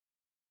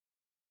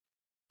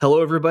Hello,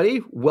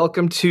 everybody.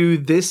 Welcome to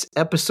this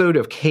episode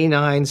of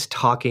Canines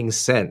Talking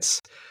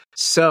Sense.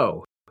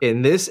 So,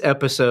 in this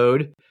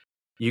episode,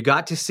 you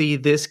got to see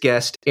this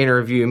guest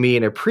interview me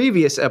in a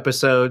previous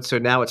episode, so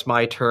now it's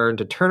my turn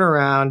to turn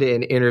around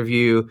and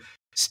interview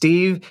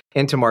Steve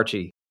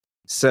Antommarchi.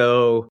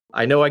 So,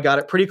 I know I got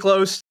it pretty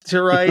close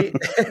to right,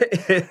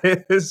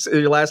 it's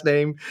your last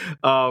name.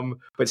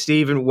 But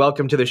Steve,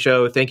 welcome to the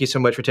show. Thank you so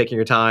much for taking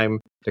your time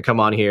to come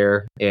on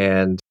here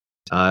and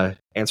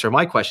answer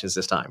my questions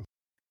this time.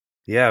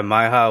 Yeah,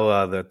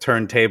 how the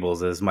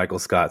turntables, as Michael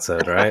Scott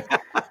said, right?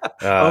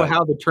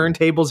 How the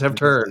turntables have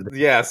turned.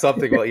 Yeah,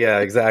 something. Yeah,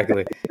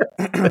 exactly.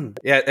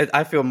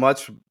 I feel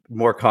much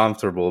more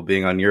comfortable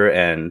being on your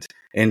end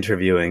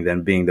interviewing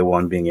than being the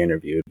one being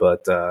interviewed.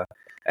 But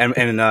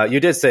you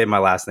did say my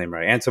last name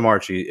right.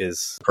 Antommarchi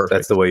is perfect.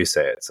 That's the way you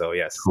say it. So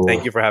yes, cool.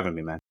 Thank you for having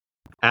me, man.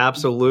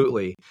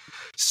 Absolutely.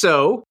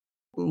 So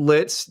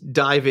let's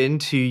dive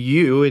into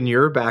you and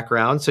your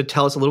background. So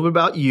tell us a little bit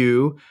about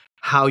you,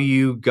 how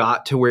you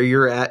got to where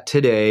you're at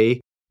today,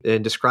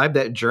 and describe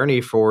that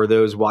journey for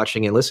those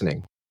watching and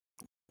listening.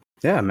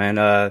 Yeah, man.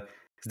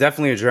 It's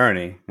definitely a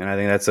journey. And I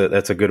think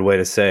that's a good way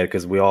to say it,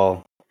 because we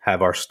all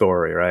have our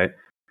story, right?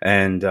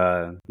 And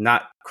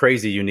not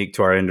crazy unique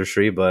to our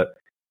industry, but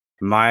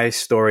my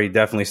story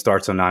definitely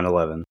starts on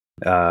 9/11.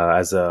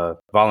 As a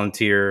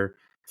volunteer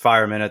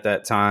fireman at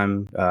that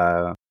time,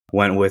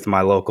 went with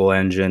my local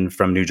engine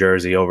from New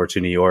Jersey over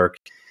to New York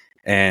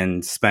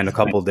and spent a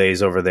couple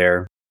days over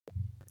there.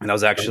 And I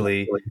was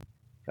actually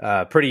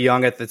pretty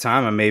young at the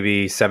time. I'm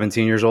maybe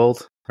 17 years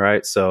old,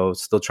 right? So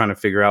still trying to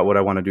figure out what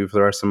I want to do for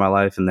the rest of my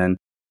life. And then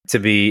to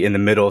be in the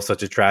middle of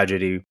such a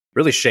tragedy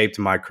really shaped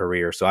my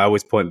career. So I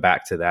always point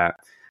back to that.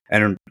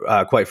 And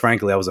quite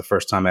frankly, that was the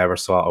first time I ever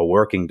saw a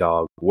working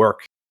dog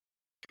work.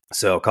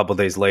 So a couple of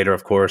days later,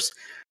 of course,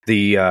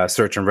 the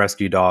search and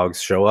rescue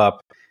dogs show up.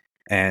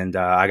 And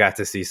I got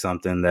to see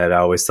something that I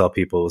always tell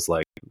people was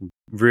like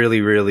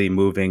really, really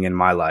moving in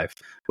my life,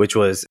 which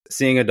was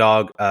seeing a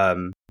dog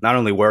not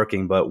only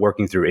working, but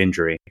working through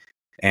injury.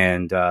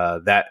 And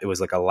that it was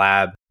like a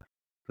lab.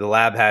 The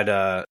lab had,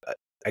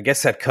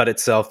 had cut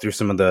itself through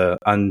some of the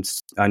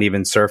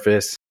uneven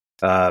surface.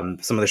 Some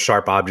of the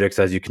sharp objects,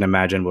 as you can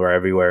imagine, were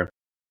everywhere.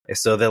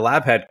 So the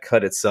lab had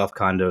cut itself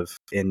kind of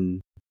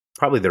in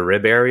probably the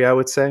rib area, I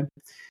would say.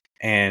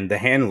 And the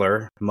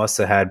handler must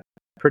have had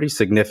pretty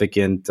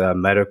significant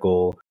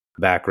medical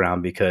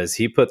background, because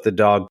he put the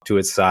dog to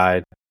its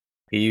side.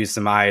 He used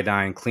some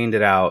iodine, cleaned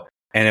it out,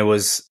 and it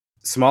was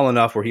small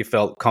enough where he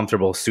felt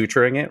comfortable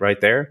suturing it right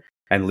there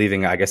and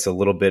leaving, I guess, a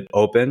little bit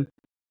open.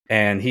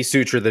 And he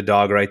sutured the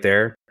dog right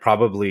there,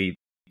 probably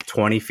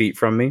 20 feet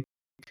from me.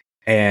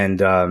 And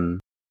then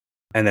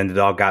the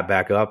dog got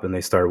back up and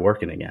they started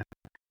working again.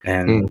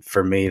 And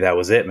for me, that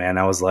was it, man.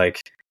 I was like,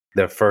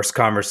 the first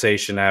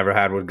conversation I ever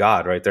had with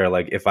God right there.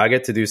 Like, if I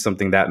get to do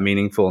something that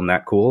meaningful and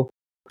that cool,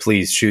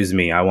 please choose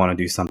me. I want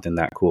to do something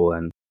that cool.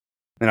 And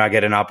then I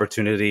get an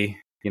opportunity,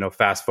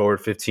 fast forward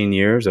 15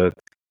 years,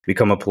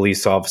 become a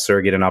police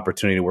officer, get an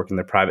opportunity to work in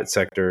the private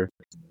sector,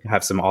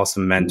 have some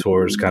awesome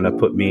mentors kind of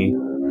put me,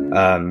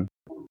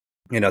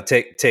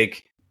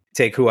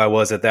 take who I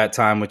was at that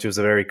time, which was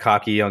a very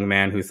cocky young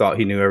man who thought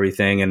he knew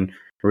everything, and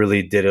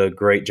really did a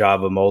great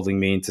job of molding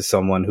me into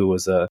someone who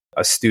was a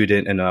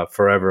student and a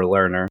forever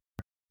learner.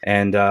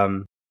 And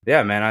now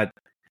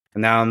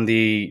I'm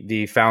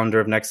the founder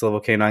of Next Level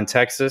Canine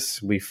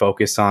Texas. We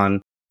focus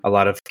on a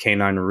lot of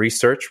canine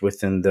research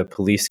within the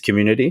police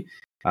community.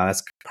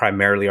 That's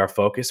primarily our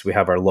focus. We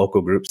have our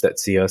local groups that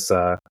see us,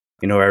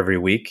 every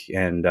week,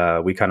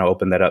 and we kind of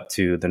open that up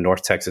to the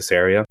North Texas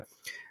area.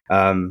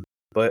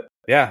 But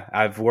yeah,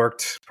 I've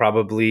worked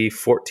probably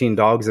 14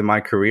 dogs in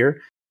my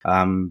career,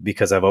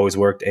 because I've always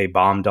worked a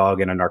bomb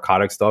dog and a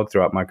narcotics dog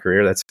throughout my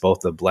career. That's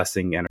both a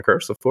blessing and a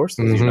curse, of course,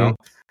 as you know.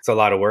 It's a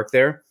lot of work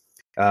there.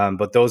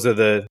 But those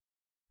are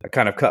I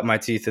kind of cut my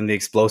teeth in the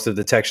explosive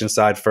detection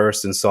side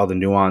first and saw the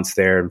nuance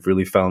there and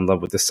really fell in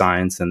love with the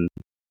science, and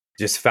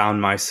just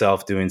found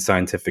myself doing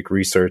scientific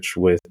research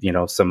with,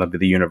 some of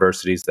the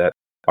universities that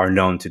are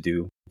known to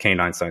do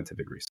canine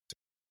scientific research.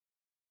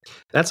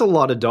 That's a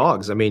lot of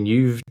dogs. I mean,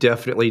 you've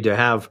definitely to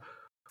have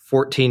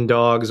 14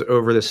 dogs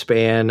over the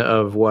span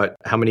of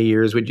how many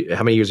years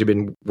have you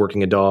been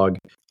working a dog?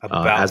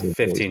 About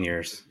 15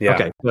 years. Yeah.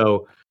 Okay.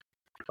 So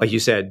like you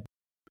said,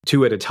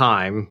 2 at a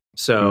time.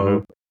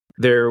 So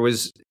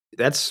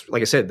that's,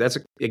 like I said,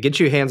 it gets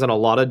you hands on a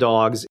lot of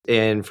dogs.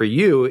 And for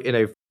you, in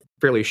a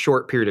fairly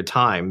short period of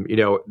time,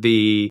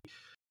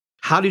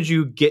 how did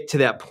you get to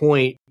that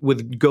point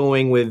with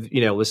going with,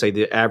 let's say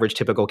the average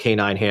typical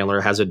canine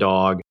handler has a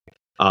dog.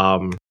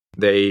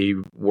 They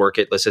work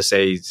it, let's just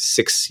say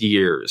 6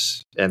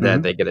 years, and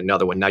then they get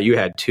another one. Now you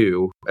had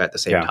 2 at the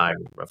same time,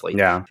 roughly.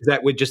 Yeah. Is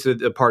that with just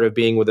a part of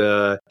being with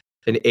an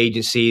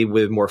agency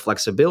with more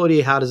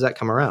flexibility? How does that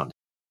come around?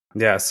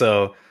 Yeah.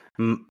 So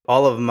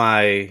all of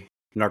my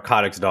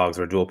narcotics dogs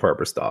were dual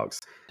purpose dogs.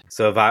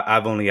 So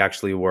I've only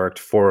actually worked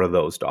 4 of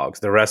those dogs.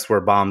 The rest were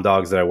bomb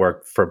dogs that I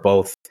worked for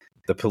both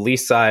the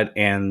police side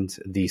and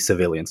the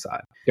civilian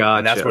side. Gotcha.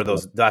 And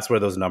that's where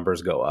those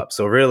numbers go up.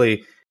 So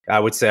really, I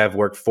would say I've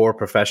worked 4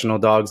 professional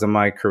dogs in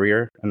my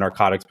career, a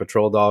narcotics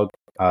patrol dog,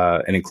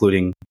 and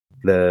including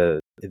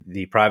the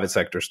private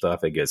sector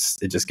stuff. It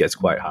just gets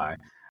quite high.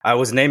 I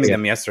was naming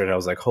them yesterday. And I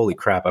was like, holy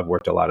crap, I've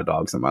worked a lot of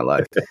dogs in my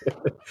life.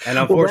 And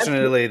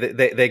unfortunately,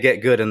 they get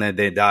good and then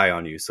they die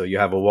on you. So you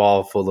have a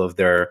wall full of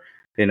their,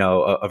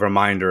 a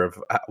reminder of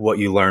what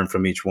you learn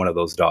from each one of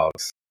those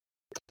dogs.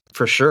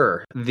 For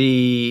sure.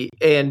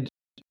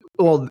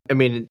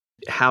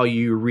 How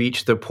you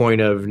reach the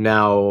point of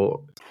now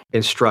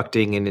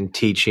instructing and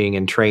teaching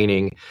and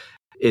training,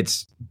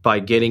 it's by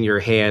getting your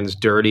hands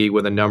dirty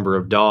with a number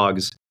of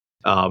dogs,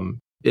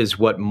 is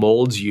what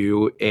molds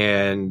you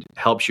and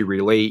helps you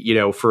relate.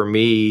 For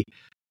me,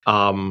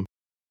 one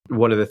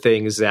of the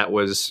things that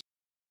was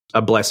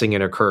a blessing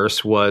and a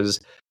curse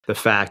was the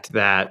fact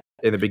that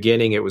in the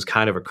beginning it was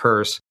kind of a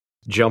curse,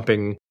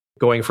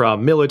 going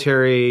from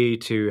military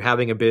to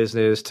having a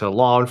business to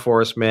law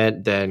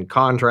enforcement, then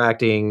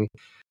contracting,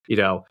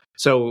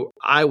 So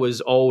I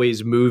was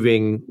always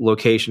moving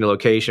location to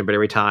location, but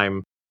every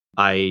time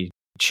I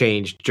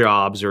changed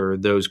jobs or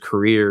those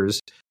careers,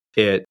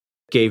 it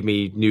gave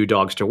me new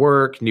dogs to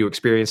work, new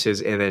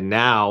experiences. And then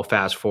now,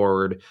 fast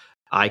forward,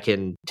 I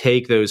can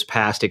take those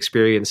past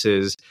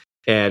experiences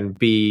and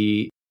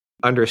be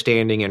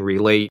understanding and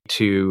relate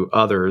to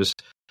others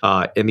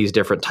in these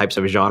different types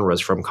of genres,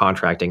 from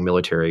contracting,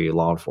 military,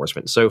 law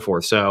enforcement, and so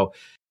forth. So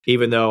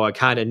even though I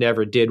kind of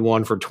never did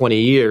one for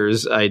 20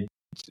 years, I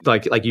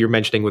like you're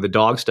mentioning with the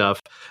dog stuff,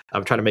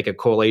 I'm trying to make a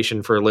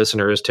correlation for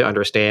listeners to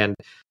understand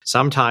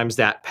sometimes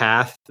that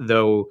path,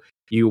 though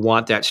you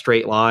want that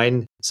straight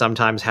line,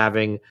 sometimes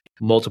having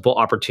multiple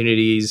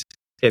opportunities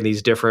in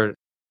these different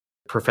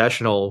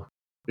professional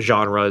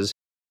genres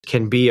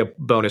can be a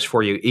bonus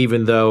for you,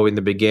 even though in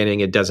the beginning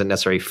it doesn't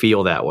necessarily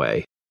feel that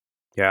way.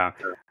 Yeah,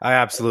 I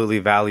absolutely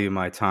value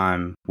my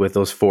time with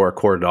those 4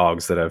 core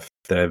dogs that I've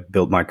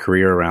built my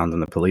career around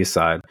on the police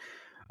side.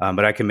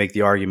 But I can make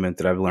the argument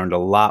that I've learned a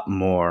lot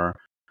more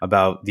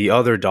about the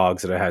other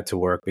dogs that I had to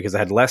work because I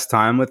had less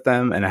time with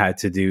them and I had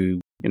to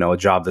do, a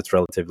job that's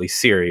relatively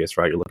serious,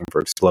 right? You're looking for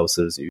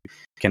explosives you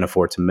can't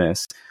afford to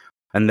miss.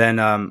 And then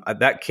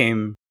that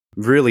came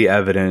really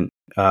evident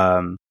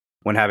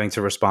when having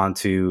to respond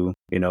to,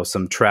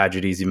 some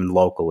tragedies even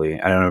locally.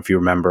 I don't know if you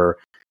remember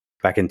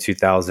back in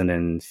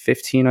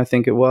 2015, I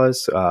think it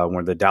was,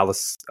 when the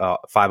Dallas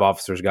 5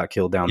 officers got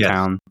killed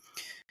downtown.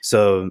 Yes.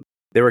 So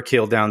they were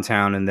killed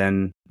downtown. And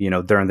then,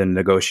 during the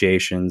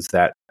negotiations,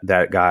 that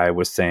guy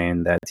was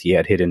saying that he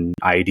had hidden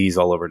IEDs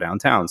all over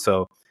downtown.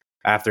 So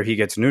after he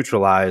gets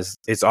neutralized,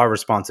 it's our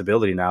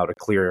responsibility now to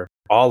clear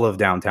all of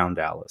downtown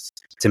Dallas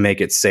to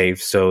make it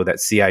safe so that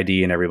CID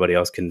and everybody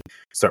else can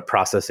start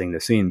processing the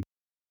scene.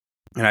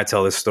 And I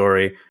tell this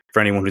story for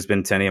anyone who's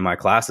been to any of my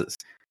classes.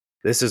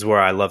 This is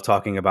where I love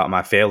talking about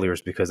my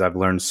failures because I've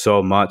learned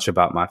so much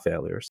about my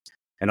failures.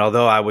 And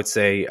although I would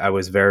say I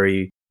was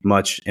very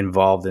much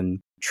involved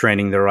in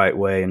training the right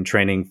way and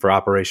training for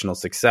operational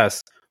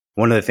success,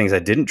 one of the things I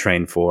didn't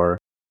train for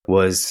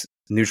was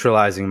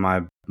neutralizing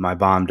my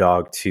bomb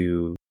dog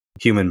to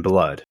human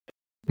blood.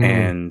 Mm-hmm.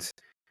 And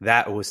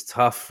that was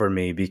tough for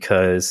me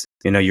because,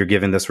 you're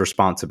given this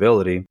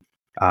responsibility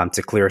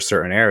to clear a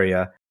certain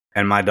area.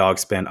 And my dog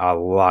spent a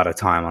lot of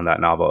time on that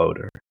novel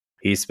odor.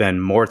 He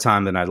spent more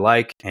time than I'd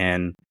like.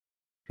 And,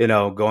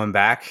 going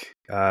back,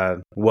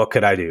 what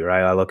could I do,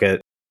 right? I look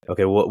at,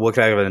 okay, what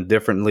could I have done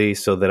differently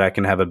so that I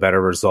can have a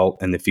better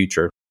result in the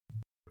future?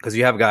 Because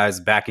you have guys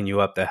backing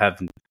you up that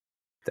have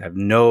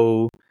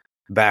no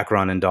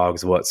background in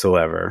dogs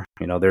whatsoever.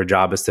 Their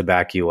job is to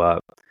back you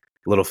up.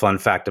 A little fun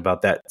fact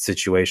about that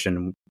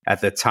situation. At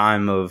the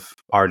time of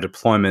our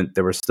deployment,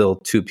 there were still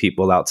 2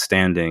 people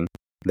outstanding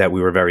that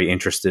we were very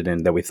interested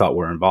in that we thought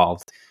were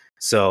involved.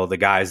 So the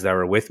guys that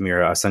were with me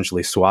are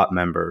essentially SWAT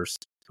members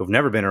who've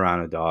never been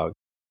around a dog.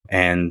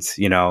 And,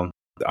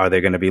 are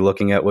they going to be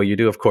looking at what you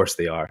do? Of course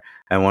they are.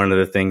 And one of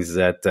the things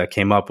that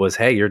came up was,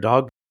 hey, your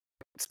dog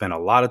spent a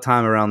lot of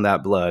time around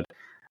that blood.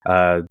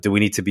 Do we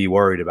need to be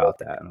worried about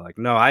that? And I'm like,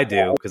 no, I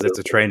do, because it's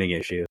a training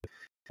issue.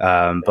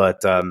 Got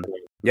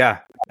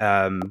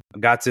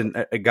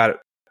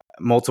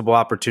multiple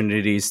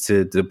opportunities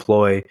to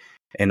deploy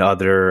in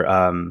other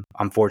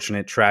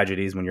unfortunate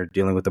tragedies when you're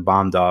dealing with a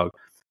bomb dog,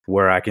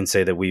 where I can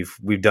say that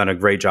we've done a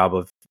great job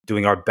of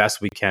doing our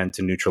best we can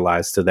to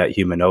neutralize to that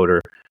human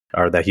odor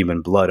or that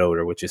human blood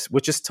odor, which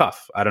is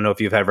tough. I don't know if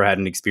you've ever had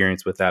an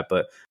experience with that,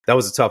 but that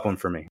was a tough one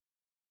for me.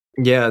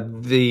 Yeah,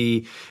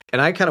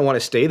 and I kind of want to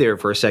stay there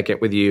for a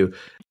second with you.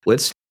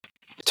 Let's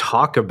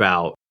talk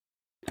about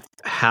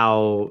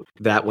how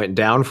that went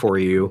down for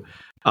you.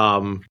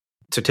 So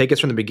take us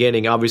from the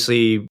beginning.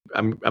 Obviously,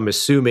 I'm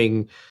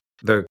assuming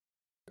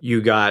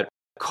you got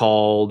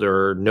called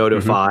or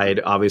notified.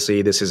 Mm-hmm.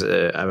 Obviously, this is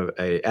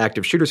a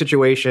active shooter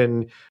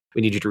situation.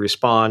 We need you to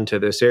respond to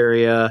this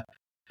area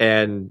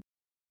and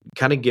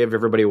kind of give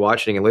everybody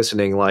watching and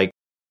listening like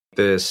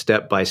the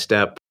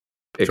step-by-step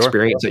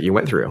experience that you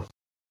went through.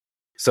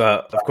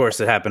 So of course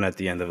it happened at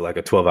the end of like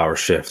a 12-hour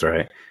shift,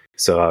 right?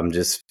 So I'm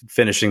just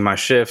finishing my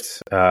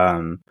shift.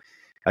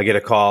 I get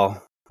a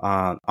call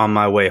on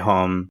my way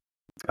home.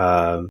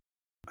 An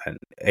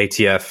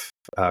ATF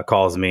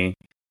calls me,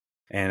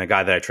 and a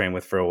guy that I trained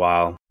with for a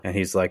while, and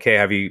he's like, "Hey,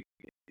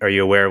 are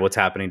you aware of what's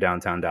happening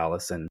downtown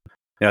Dallas?" And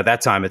at that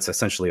time, it's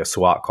essentially a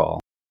SWAT call,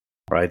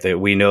 right? That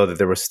we know that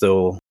there was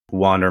still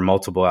one or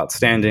multiple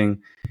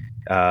outstanding.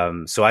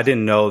 So I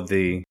didn't know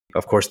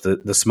of course,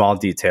 the small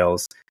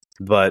details,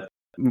 but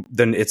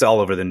then it's all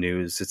over the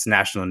news. It's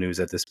national news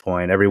at this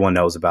point. Everyone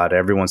knows about it.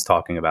 Everyone's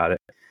talking about it.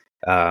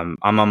 I'm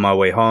on my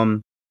way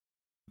home,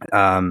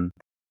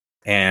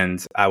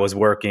 and I was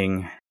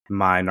working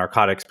my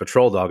narcotics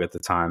patrol dog at the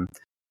time.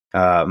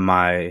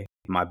 My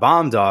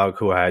bomb dog,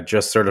 who I had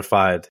just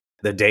certified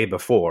the day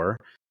before,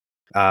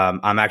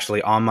 I'm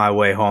actually on my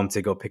way home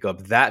to go pick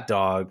up that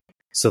dog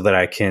so that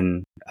I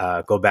can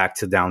go back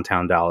to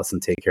downtown Dallas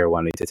and take care of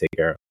what I need to take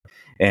care of.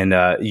 And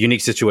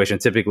unique situation,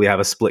 typically I have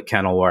a split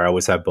kennel where I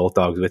always have both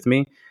dogs with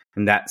me.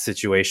 In that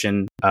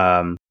situation,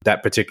 that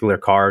particular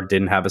car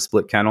didn't have a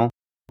split kennel.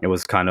 It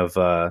was kind of,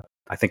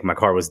 I think my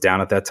car was down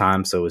at that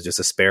time, so it was just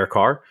a spare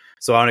car.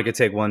 So I only could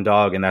take one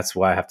dog, and that's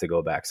why I have to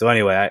go back. So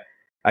anyway,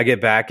 I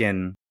get back,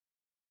 and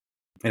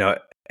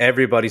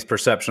everybody's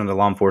perception on the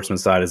law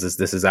enforcement side is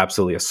this is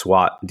absolutely a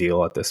SWAT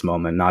deal at this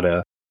moment, not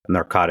a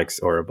narcotics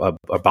or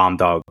a bomb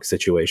dog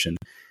situation.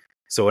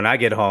 So when I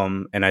get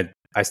home and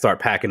I start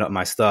packing up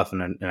my stuff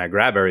and I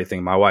grab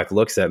everything, my wife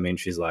looks at me and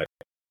she's like,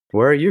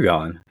 "Where are you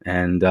going?"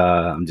 And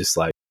I'm just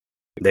like,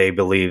 they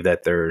believe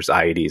that there's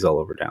IEDs all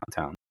over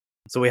downtown.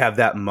 So we have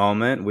that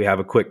moment. We have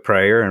a quick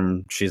prayer,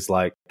 and she's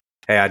like,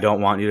 "Hey, I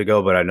don't want you to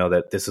go, but I know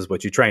that this is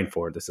what you trained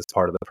for. This is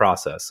part of the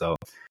process." So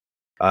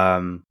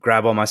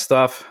grab all my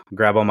stuff,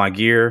 grab all my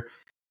gear.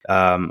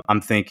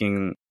 I'm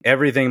thinking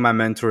everything my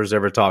mentors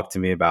ever talked to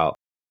me about,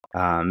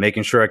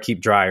 making sure I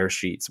keep dryer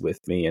sheets with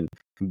me and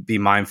be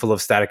mindful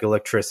of static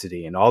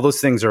electricity, and all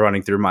those things are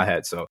running through my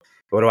head. So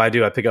what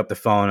do? I pick up the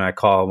phone and I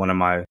call one of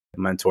my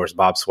mentors,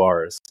 Bob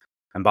Suarez.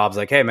 And Bob's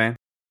like, "Hey, man,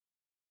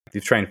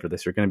 you've trained for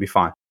this. You're going to be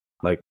fine.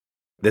 Like,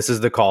 this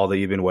is the call that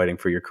you've been waiting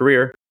for your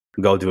career.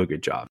 Go do a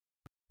good job."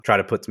 Try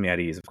to put me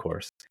at ease, of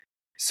course.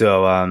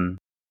 So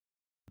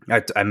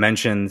I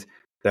mentioned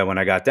that when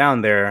I got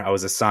down there, I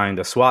was assigned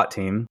a SWAT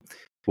team.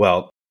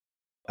 Well,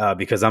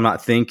 because I'm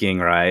not thinking,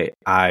 right,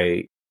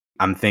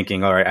 I'm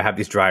thinking, all right, I have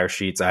these dryer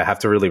sheets. I have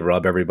to really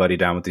rub everybody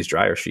down with these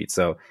dryer sheets.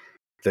 So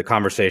the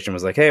conversation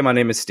was like, "Hey, my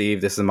name is Steve.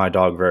 This is my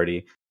dog,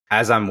 Verdi,"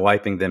 as I'm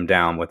wiping them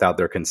down without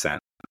their consent.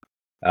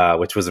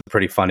 Which was a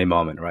pretty funny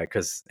moment, right?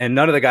 And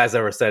none of the guys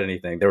ever said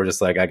anything. They were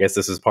just like, "I guess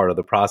this is part of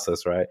the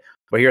process," right?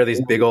 But here are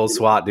these big old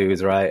SWAT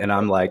dudes, right? And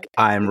I'm like,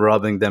 I'm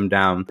rubbing them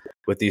down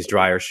with these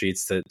dryer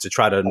sheets to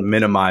try to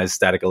minimize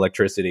static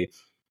electricity.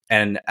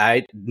 And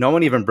no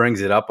one even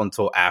brings it up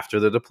until after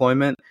the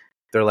deployment.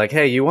 They're like,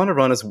 "Hey, you want to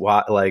run us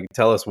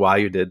tell us why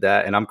you did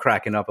that?" And I'm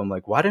cracking up. I'm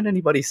like, why didn't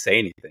anybody say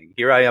anything?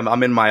 Here I am.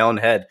 I'm in my own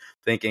head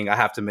thinking I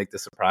have to make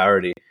this a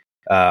priority.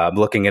 I'm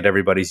looking at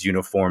everybody's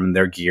uniform and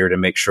their gear to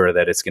make sure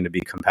that it's going to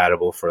be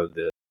compatible for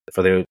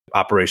the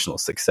operational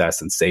success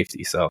and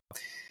safety. So,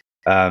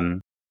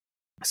 I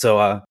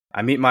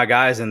meet my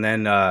guys, and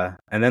then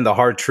the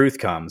hard truth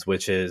comes,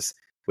 which is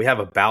we have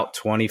about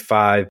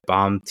 25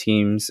 bomb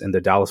teams in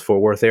the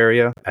Dallas-Fort Worth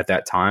area at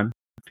that time,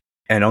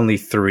 and only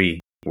 3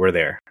 were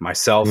there: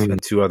 myself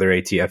and 2 other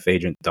ATF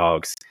agent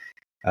dogs.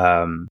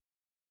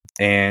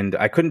 And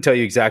I couldn't tell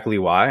you exactly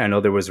why. I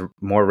know there was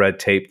more red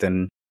tape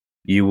than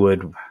you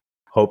would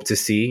hope to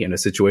see in a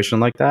situation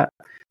like that.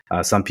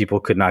 Some people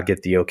could not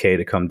get the okay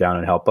to come down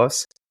and help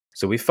us.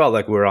 So we felt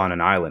like we were on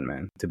an island,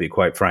 man, to be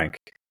quite frank.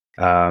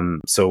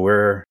 So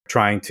we're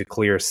trying to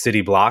clear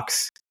city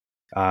blocks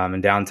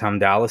in downtown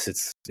Dallas.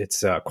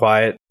 It's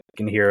quiet. You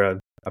can hear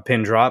a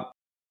pin drop.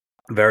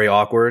 Very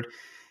awkward.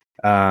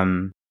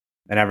 And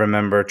I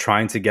remember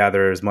trying to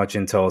gather as much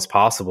intel as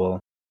possible.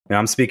 And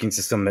I'm speaking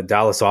to some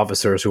Dallas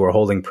officers who are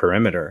holding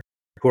perimeter,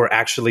 who are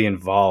actually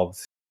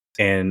involved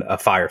in a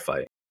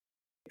firefight.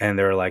 And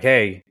they're like,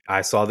 "Hey,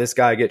 I saw this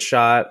guy get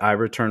shot. I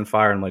returned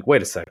fire." I'm like,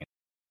 "Wait a second.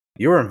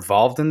 You were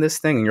involved in this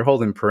thing and you're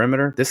holding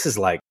perimeter?" This is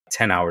like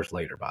 10 hours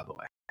later, by the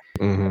way.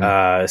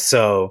 Mm-hmm.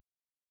 So,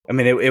 I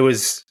mean, it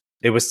was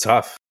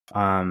tough.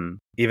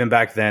 Even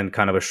back then,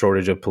 kind of a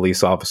shortage of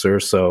police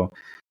officers. So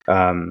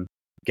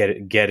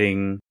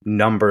getting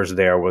numbers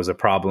there was a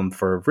problem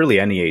for really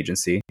any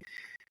agency.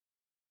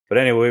 But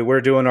anyway,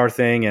 we're doing our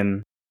thing.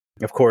 And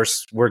of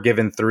course, we're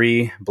given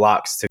 3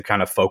 blocks to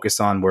kind of focus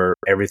on where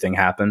everything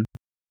happened.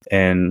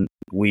 And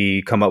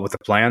we come up with a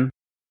plan.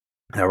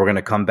 We're going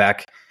to come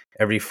back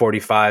every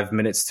 45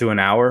 minutes to an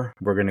hour.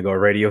 We're going to go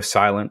radio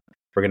silent.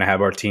 We're going to have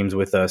our teams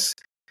with us,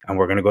 and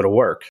we're going to go to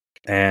work.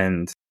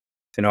 And,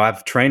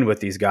 I've trained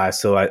with these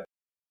guys, so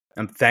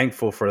I'm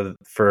thankful for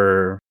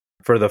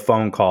the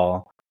phone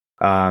call,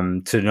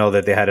 to know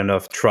that they had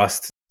enough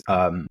trust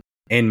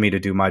in me to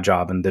do my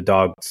job and the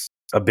dog's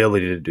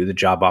ability to do the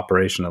job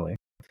operationally.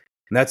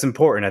 And that's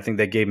important. I think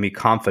that gave me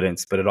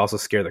confidence, but it also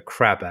scared the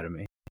crap out of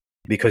me,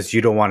 because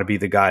you don't want to be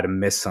the guy to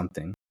miss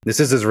something. This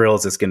is as real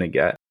as it's going to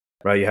get,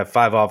 right? You have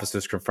 5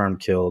 officers confirmed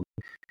killed.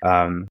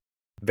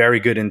 Very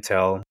good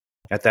intel.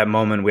 At that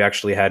moment, we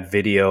actually had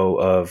video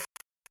of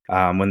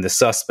when the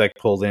suspect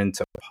pulled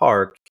into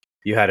park.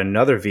 You had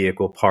another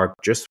vehicle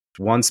parked just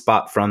one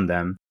spot from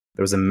them.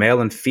 There was a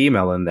male and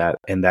female in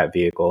that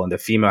vehicle, and the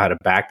female had a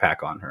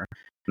backpack on her.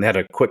 And they had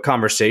a quick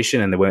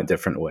conversation, and they went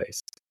different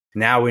ways.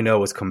 Now we know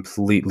it was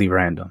completely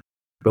random,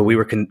 but we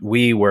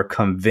were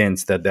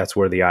convinced that that's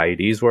where the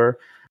IEDs were.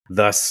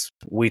 Thus,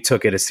 we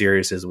took it as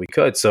serious as we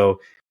could. So,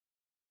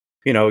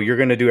 you're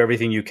going to do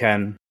everything you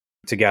can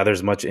to gather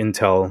as much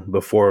intel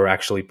before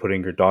actually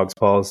putting your dog's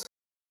paws,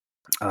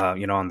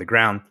 on the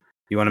ground.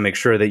 You want to make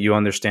sure that you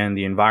understand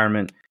the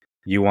environment.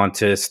 You want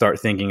to start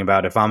thinking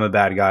about, if I'm a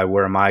bad guy,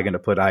 where am I going to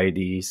put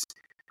IEDs?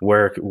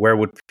 Where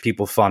would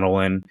people funnel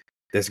in?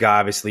 This guy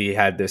obviously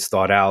had this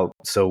thought out,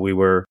 so we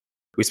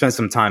spent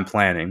some time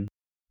planning,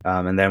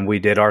 and then we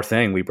did our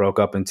thing. We broke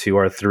up into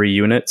our 3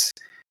 units.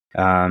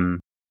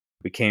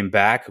 We came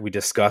back. We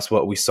discussed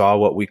what we saw,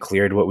 what we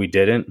cleared, what we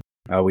didn't.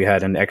 We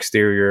had an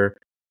exterior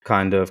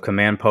kind of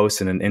command post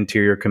and an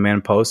interior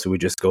command post. So we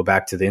just go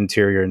back to the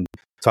interior and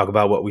talk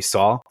about what we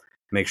saw,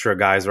 make sure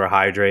guys were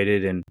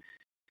hydrated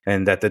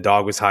and that the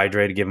dog was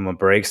hydrated, give him a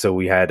break. So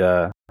we had,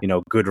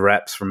 good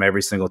reps from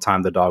every single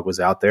time the dog was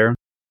out there.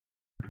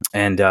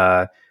 And,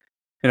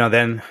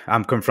 then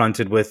I'm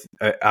confronted with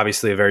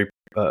obviously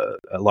a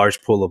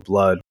large pool of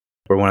blood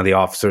where one of the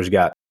officers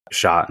got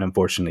shot and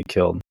unfortunately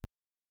killed.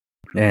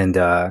 And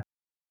it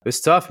was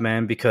tough,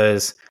 man,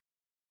 because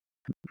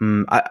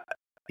you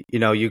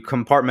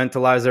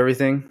compartmentalize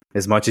everything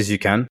as much as you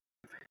can.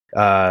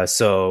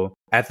 So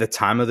at the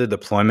time of the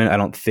deployment, I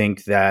don't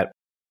think that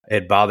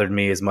it bothered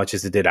me as much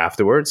as it did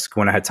afterwards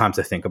when I had time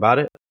to think about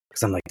it.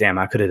 Because I'm like, damn,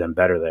 I could have done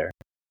better there.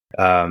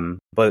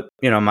 But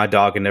my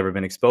dog had never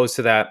been exposed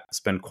to that.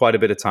 Spent quite a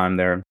bit of time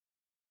there.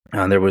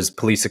 There was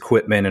police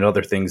equipment and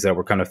other things that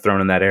were kind of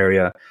thrown in that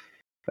area.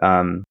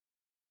 And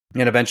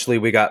eventually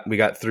we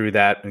got through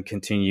that and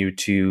continued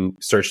to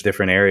search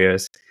different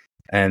areas.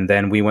 And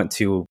then we went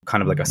to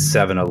kind of like a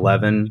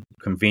 7-Eleven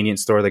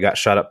convenience store that got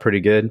shot up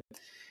pretty good.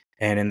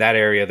 And in that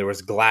area, there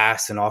was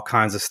glass and all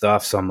kinds of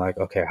stuff. So I'm like,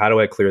 okay, how do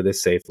I clear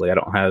this safely? I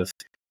don't have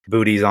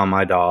booties on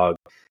my dog.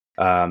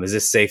 Is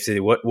this safe to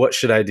do? What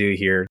should I do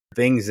here?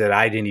 Things that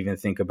I didn't even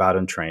think about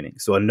in training.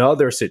 So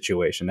another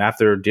situation,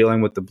 after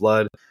dealing with the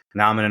blood,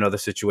 now I'm in another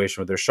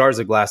situation where there's shards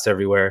of glass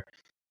everywhere.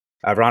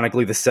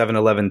 Ironically, the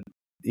 7-Eleven,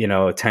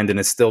 attendant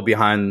is still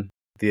behind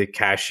the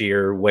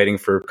cashier waiting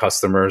for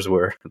customers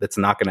where that's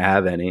not going to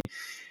have any.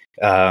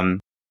 And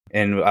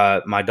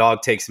my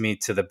dog takes me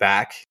to the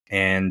back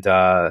and,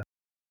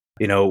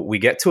 we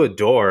get to a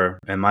door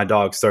and my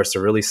dog starts to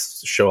really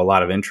show a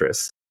lot of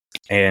interest.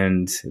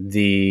 And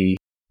the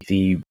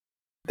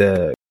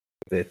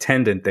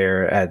attendant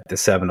there at the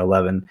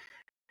 7-Eleven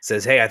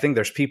says, "Hey, I think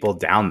there's people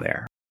down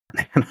there."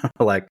 And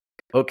I'm like,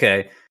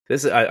 okay,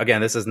 this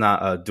is not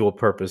a dual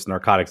purpose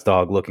narcotics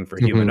dog looking for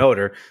human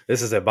odor.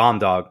 This is a bomb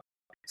dog.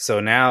 So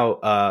now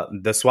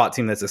the SWAT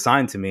team that's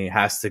assigned to me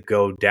has to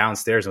go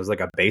downstairs. It was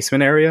like a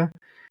basement area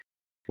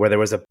where there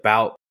was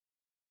about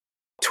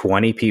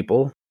 20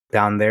 people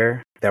down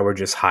there that were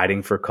just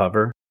hiding for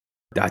cover.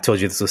 I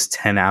told you this was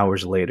 10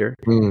 hours later.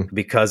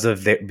 Because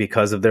of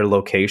their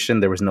location.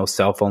 There was no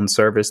cell phone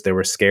service. They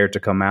were scared to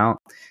come out.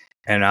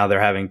 And now they're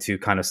having to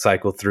kind of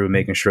cycle through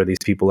making sure these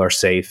people are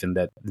safe and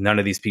that none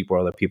of these people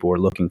are the people we're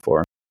looking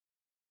for.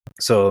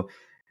 So,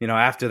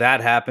 after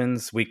that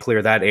happens, we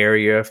clear that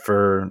area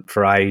for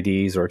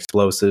IEDs or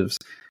explosives.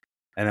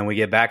 And then we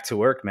get back to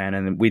work, man.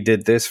 And we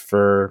did this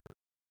for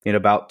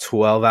about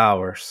 12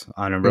 hours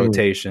on a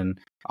rotation,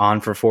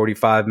 on for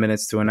 45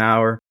 minutes to an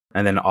hour,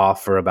 and then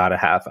off for about a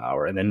half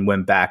hour, and then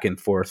went back and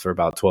forth for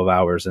about 12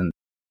 hours. And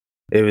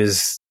it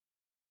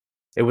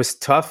was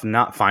tough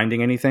not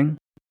finding anything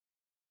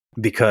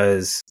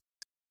because,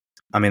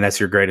 that's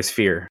your greatest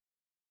fear.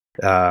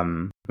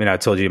 I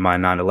told you my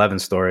 9/11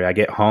 story. I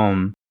get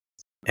home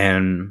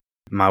and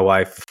my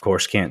wife, of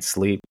course, can't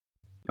sleep.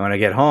 And when I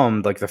get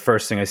home, like the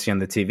first thing I see on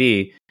the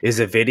TV is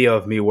a video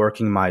of me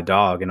working my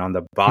dog. And on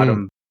the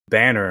bottom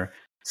banner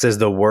says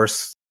the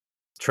worst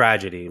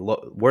tragedy,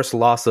 worst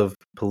loss of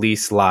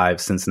police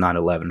lives since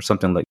 9/11 or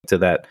something like to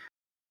that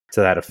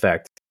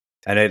effect.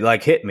 And it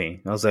like hit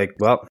me. I was like,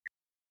 well,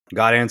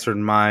 God answered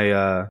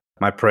my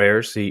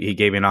prayers. He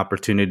gave me an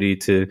opportunity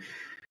to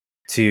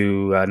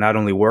not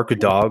only work a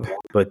dog,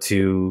 but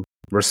to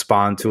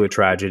respond to a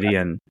tragedy.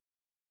 And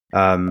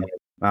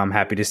I'm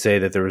happy to say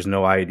that there was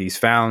no IEDs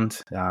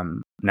found.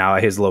 Now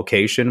at his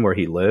location where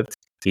he lived,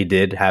 he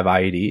did have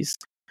IEDs.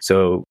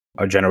 So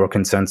our general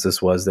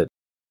consensus was that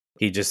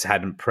he just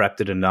hadn't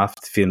prepped it enough,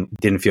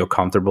 didn't feel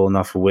comfortable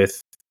enough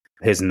with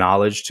his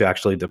knowledge to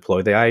actually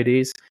deploy the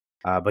IEDs.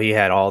 But he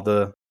had all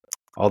the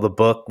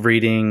book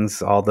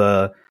readings, all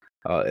the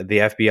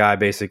FBI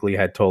basically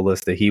had told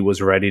us that he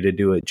was ready to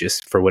do it,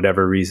 just for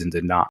whatever reason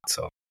did not.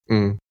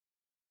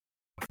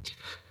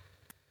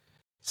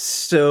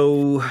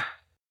 So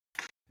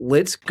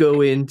let's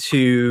go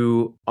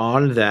into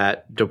on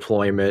that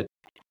deployment.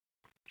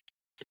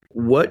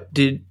 What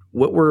did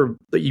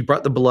you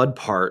brought the blood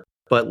part,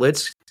 but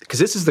because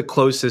this is the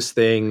closest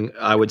thing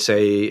I would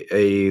say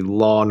a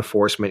law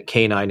enforcement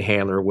canine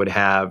handler would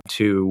have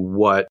to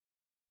what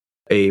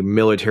a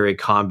military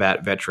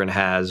combat veteran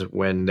has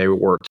when they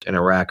worked in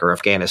Iraq or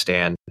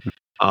Afghanistan.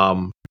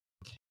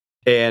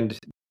 And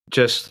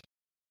just,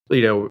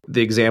 the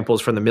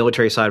examples from the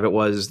military side of it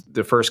was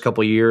the first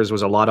couple of years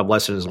was a lot of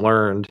lessons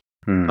learned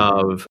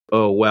of,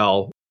 oh,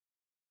 well,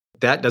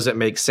 that doesn't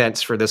make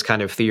sense for this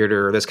kind of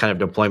theater or this kind of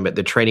deployment.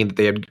 The training that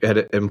they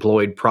had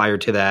employed prior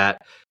to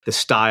that, the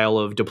style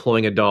of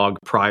deploying a dog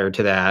prior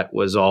to that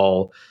was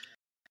all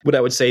what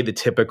I would say the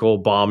typical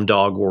bomb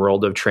dog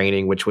world of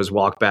training, which was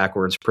walk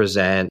backwards,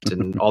 present,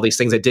 and all these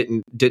things that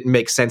didn't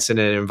make sense in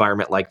an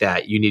environment like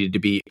that. You needed to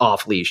be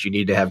off leash. You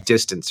needed to have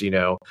distance,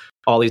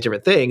 all these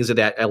different things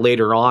that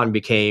later on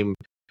became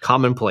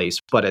commonplace,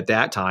 but at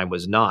that time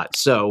was not.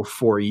 So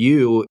for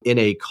you in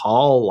a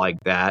call like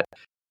that,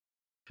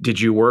 did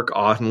you work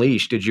on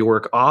leash? Did you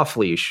work off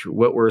leash?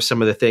 What were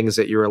some of the things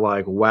that you were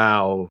like,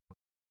 wow,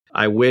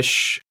 I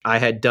wish I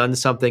had done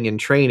something in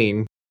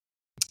training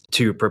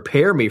to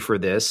prepare me for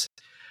this?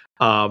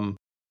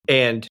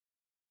 And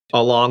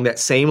along that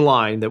same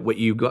line that what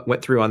you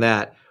went through on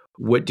that,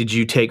 what did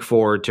you take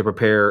forward to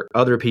prepare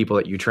other people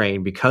that you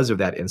trained because of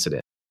that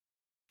incident?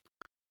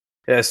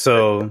 Yeah,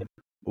 so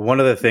one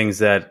of the things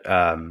that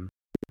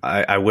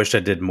I wish I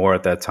did more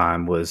at that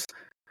time was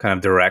kind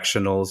of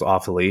directionals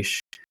off the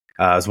leash.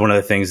 It was one of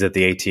the things that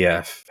the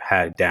ATF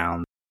had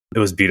down. It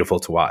was beautiful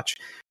to watch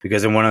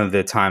because in one of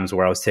the times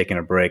where I was taking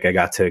a break, I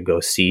got to go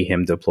see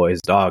him deploy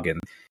his dog, and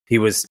he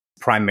was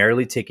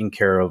primarily taking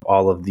care of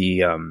all of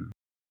the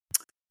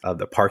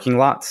parking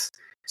lots.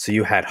 So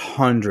you had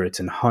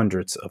hundreds and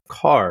hundreds of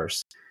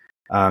cars.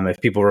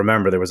 If people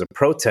remember, there was a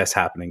protest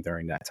happening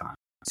during that time.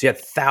 So you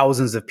had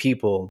thousands of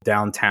people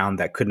downtown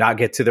that could not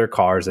get to their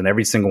cars, and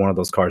every single one of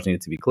those cars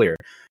needed to be clear.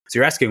 So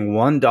you're asking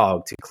one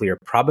dog to clear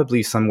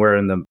probably somewhere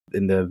in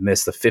the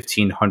midst of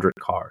 1,500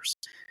 cars.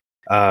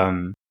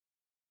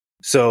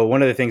 So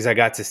one of the things I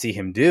got to see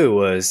him do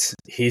was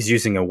he's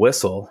using a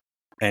whistle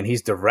and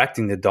he's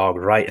directing the dog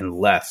right and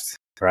left,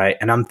 right?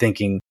 And I'm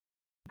thinking,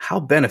 how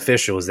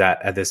beneficial is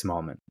that at this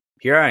moment?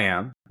 Here I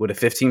am with a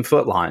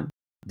 15-foot line,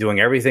 doing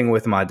everything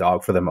with my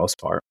dog for the most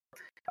part.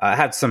 I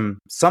had some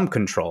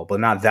control, but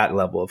not that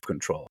level of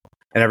control.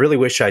 And I really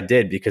wish I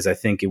did, because I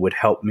think it would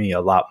help me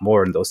a lot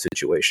more in those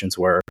situations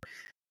where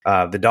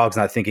the dog's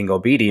not thinking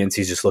obedience.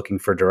 He's just looking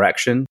for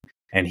direction,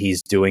 and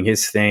he's doing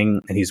his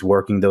thing, and he's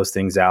working those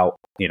things out,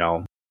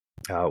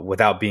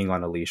 without being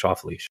on a leash,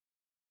 off leash.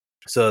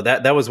 So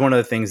that was one of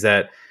the things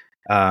that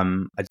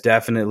I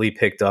definitely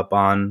picked up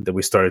on, that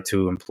we started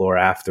to implore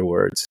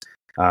afterwards,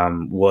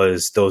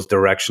 was those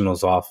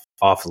directionals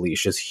off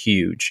leash is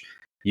huge.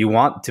 You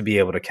want to be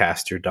able to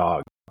cast your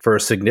dog for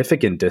a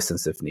significant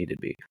distance if needed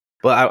be.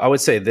 But I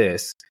would say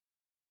this,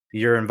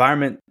 your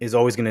environment is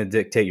always going to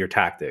dictate your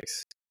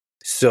tactics.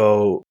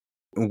 So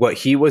what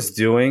he was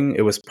doing,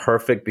 it was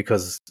perfect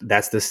because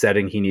that's the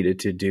setting he needed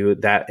to do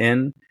that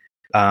in.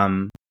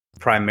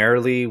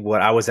 Primarily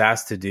what I was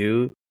asked to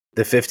do,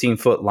 the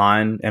 15-foot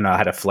line, and I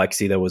had a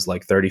flexi that was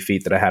like 30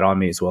 feet that I had on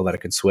me as well that I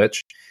could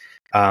switch,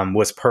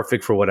 was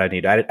perfect for what I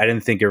needed. I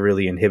didn't think it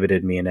really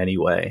inhibited me in any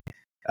way.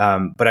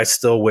 But I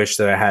still wish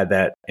that I had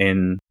that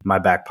in my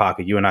back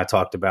pocket. You and I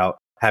talked about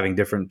having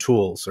different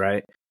tools,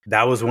 right?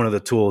 That was one of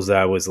the tools that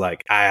I was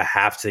like, I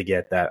have to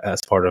get that as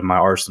part of my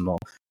arsenal,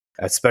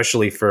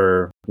 especially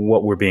for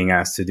what we're being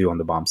asked to do on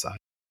the bomb side.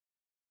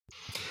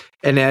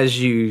 And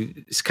as you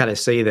kind of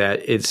say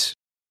that, it's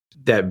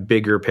that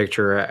bigger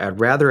picture. I'd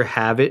rather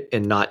have it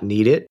and not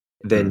need it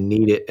than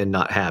need it and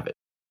not have it.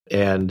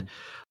 And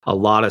a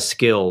lot of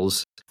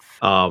skills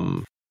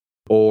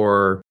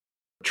or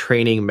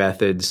training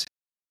methods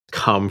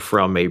come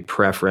from a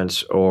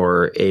preference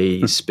or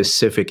a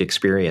specific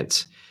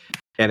experience.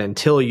 And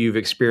until you've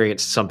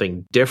experienced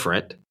something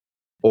different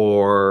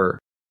or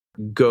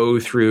go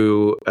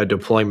through a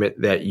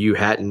deployment that you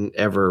hadn't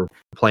ever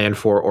planned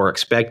for or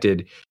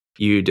expected,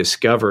 you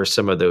discover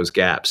some of those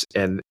gaps.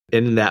 And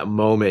in that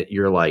moment,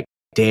 you're like,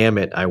 damn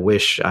it, I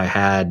wish I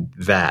had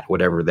that,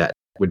 whatever that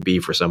would be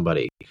for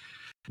somebody.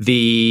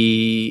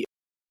 The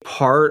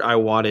part I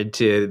wanted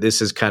to,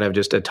 this is kind of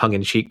just a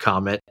tongue-in-cheek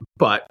comment,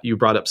 but you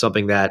brought up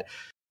something that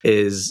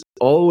is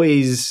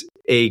always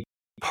a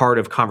part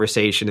of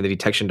conversation in the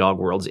detection dog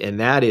worlds, and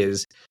that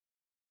is,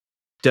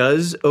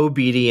 does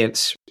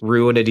obedience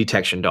ruin a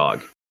detection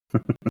dog?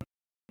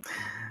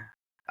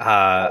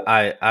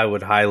 I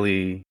would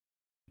highly,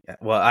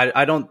 well,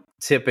 I don't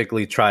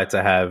typically try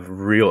to have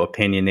real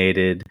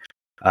opinionated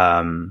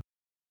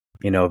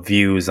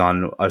views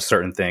on a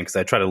certain thing, because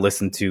I try to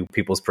listen to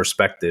people's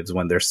perspectives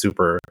when they're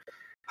super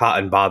hot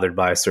and bothered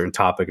by a certain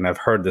topic. And I've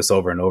heard this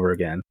over and over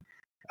again.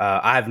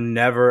 I've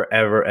never,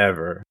 ever,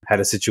 ever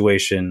had a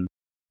situation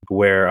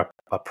where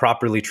a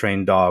properly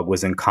trained dog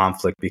was in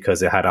conflict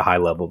because it had a high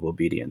level of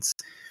obedience.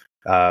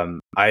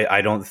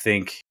 I don't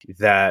think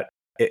that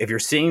if you're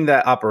seeing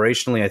that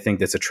operationally, I think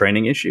that's a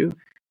training issue.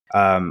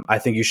 I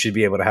think you should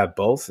be able to have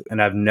both.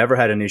 And I've never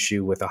had an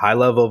issue with a high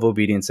level of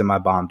obedience in my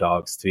bomb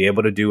dogs to be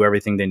able to do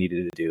everything they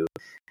needed to do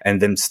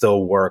and then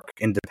still work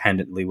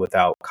independently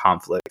without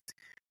conflict.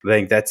 I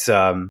think that's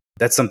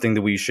something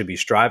that we should be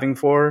striving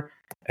for.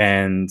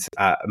 And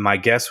my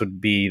guess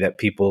would be that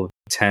people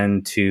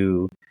tend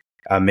to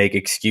make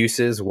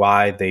excuses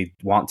why they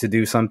want to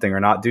do something or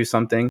not do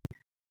something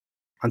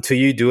until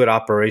you do it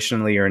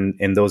operationally or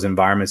in those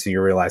environments and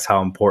you realize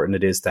how important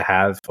it is to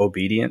have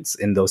obedience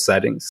in those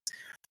settings,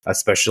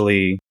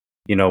 especially,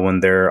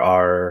 when there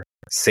are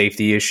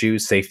safety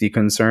issues, safety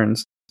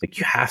concerns. Like,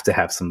 you have to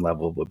have some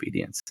level of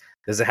obedience.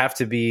 Does it have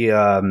to be,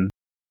 a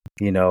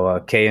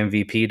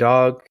KMVP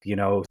dog,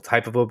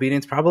 type of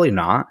obedience? Probably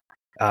not.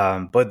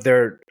 But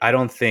I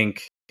don't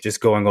think,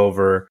 just going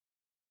over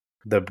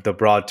the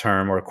broad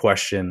term or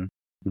question,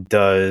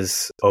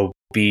 does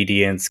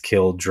obedience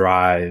kill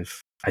drive?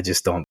 I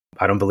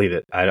don't believe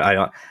it.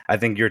 I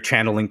think you're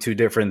channeling two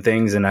different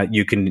things, and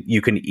you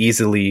can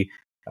easily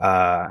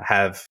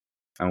have,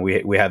 and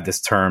we have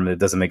this term that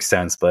doesn't make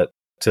sense, but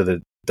to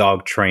the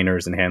dog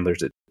trainers and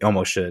handlers, it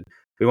almost should.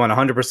 We want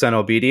 100%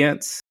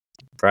 obedience,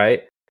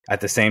 right?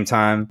 At the same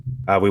time,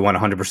 we want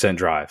 100%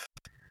 drive.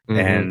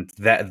 And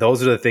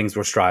those are the things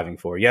we're striving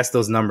for. Yes,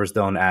 those numbers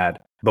don't add,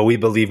 but we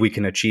believe we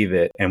can achieve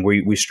it, and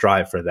we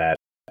strive for that,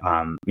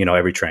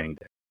 every training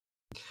day.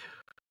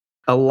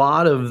 A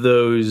lot of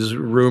those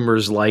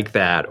rumors like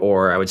that,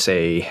 or I would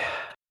say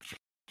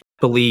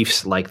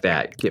beliefs like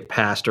that, get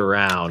passed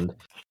around,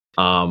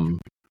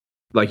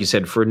 like you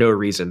said, for no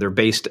reason. They're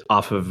based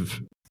off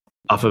of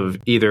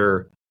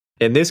either,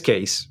 in this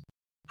case,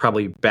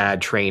 probably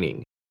bad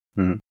training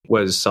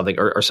was something,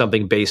 or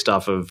something based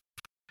off of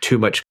too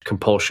much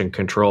compulsion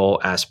control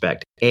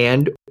aspect,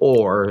 and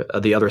or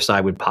the other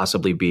side would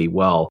possibly be,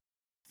 well,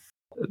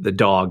 the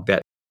dog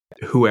that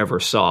whoever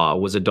saw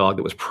was a dog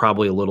that was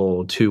probably a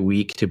little too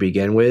weak to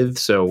begin with,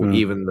 so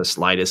even the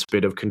slightest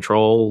bit of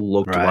control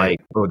looked like,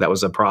 oh, that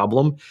was a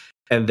problem.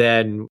 And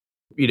then,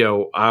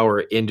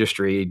 our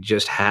industry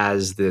just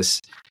has this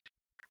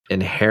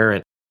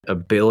inherent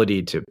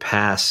ability to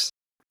pass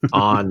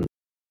on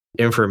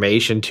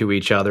information to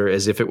each other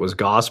as if it was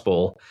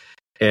gospel,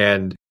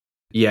 and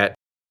yet,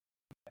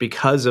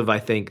 because of, I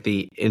think,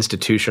 the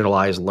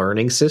institutionalized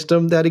learning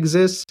system that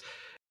exists,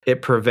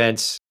 it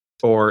prevents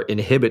or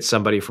inhibits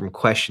somebody from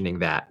questioning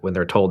that when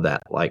they're told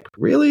that. Like,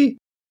 really?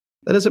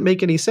 That doesn't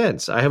make any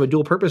sense. I have a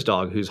dual purpose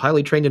dog who's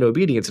highly trained in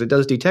obedience and it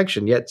does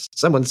detection, yet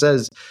someone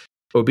says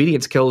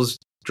obedience kills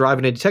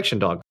driving a detection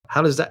dog.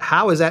 How is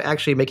that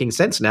actually making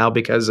sense now?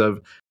 Because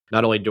of,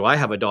 not only do I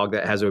have a dog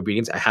that has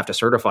obedience, I have to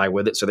certify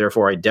with it, so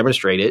therefore I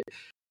demonstrate it.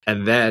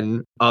 And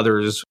then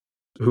others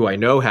who I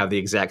know have the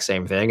exact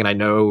same thing, and I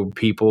know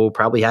people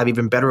probably have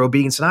even better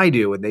obedience than I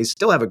do, and they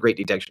still have a great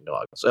detection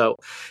dog. So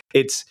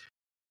it's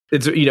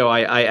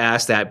I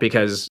asked that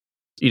because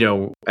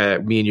me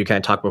and you kind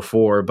of talked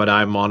before, but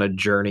I'm on a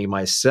journey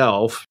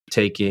myself,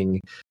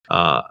 taking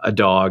a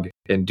dog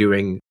and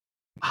doing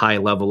high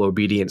level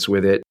obedience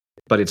with it,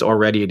 but it's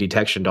already a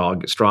detection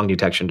dog, a strong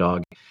detection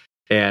dog,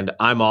 and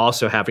I'm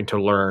also having to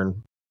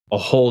learn a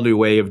whole new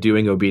way of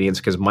doing obedience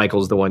because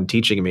Michael's the one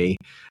teaching me.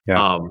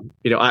 Yeah.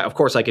 Of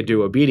course I could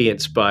do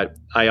obedience, but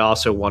I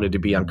also wanted to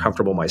be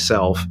uncomfortable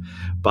myself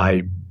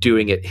by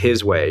doing it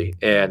his way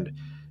and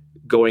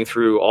going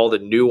through all the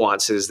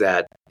nuances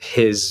that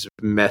his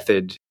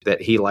method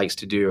that he likes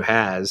to do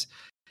has.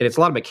 And it's a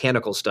lot of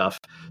mechanical stuff.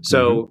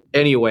 So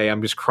anyway,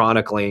 I'm just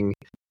chronicling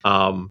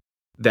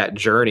that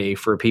journey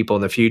for people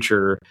in the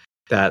future,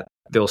 that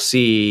they'll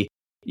see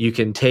you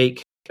can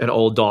take an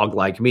old dog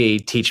like me,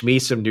 teach me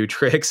some new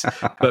tricks,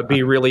 but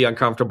be really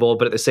uncomfortable.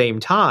 But at the same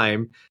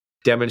time,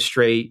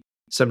 demonstrate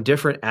some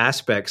different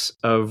aspects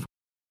of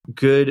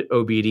good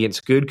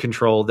obedience, good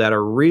control that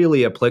are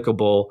really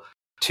applicable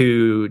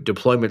to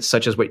deployments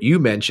such as what you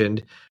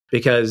mentioned.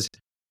 Because,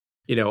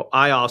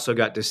 I also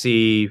got to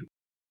see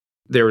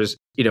there was,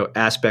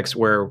 aspects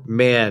where,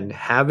 man,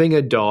 having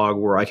a dog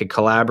where I could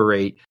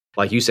collaborate,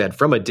 like you said,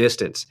 from a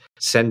distance,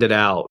 send it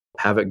out,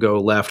 have it go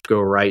left, go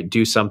right,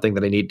 do something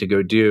that I need to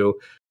go do,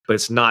 but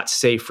it's not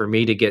safe for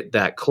me to get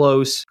that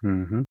close.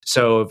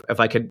 So if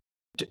I could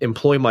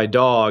employ my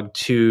dog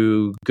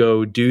to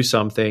go do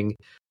something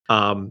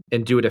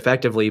and do it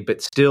effectively,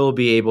 but still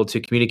be able to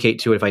communicate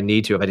to it if I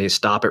need to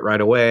stop it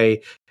right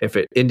away, if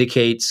it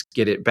indicates,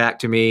 get it back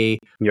to me,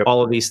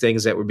 all of these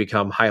things that would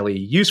become highly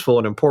useful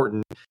and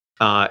important,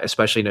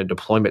 especially in a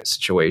deployment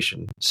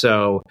situation.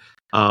 So,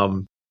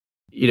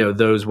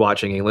 those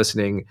watching and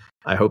listening,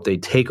 I hope they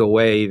take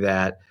away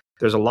that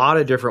there's a lot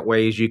of different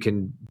ways you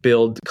can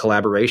build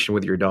collaboration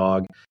with your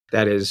dog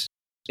that is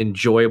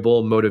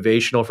enjoyable,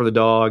 motivational for the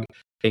dog,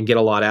 and get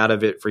a lot out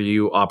of it for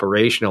you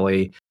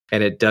operationally.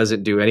 And it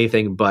doesn't do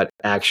anything but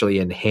actually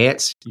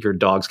enhance your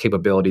dog's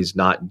capabilities,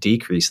 not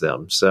decrease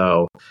them.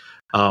 So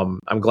I'm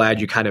glad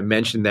you kind of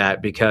mentioned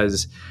that,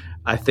 because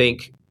I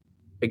think,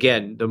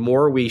 again, the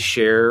more we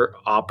share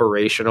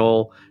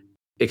operational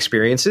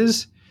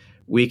experiences,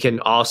 we can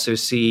also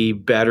see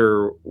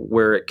better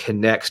where it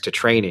connects to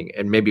training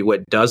and maybe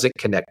what doesn't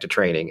connect to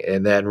training,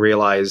 and then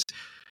realize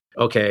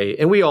okay,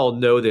 and we all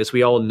know this.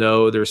 We all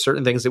know there's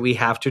certain things that we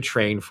have to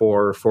train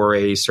for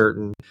a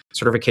certain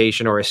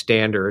certification or a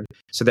standard,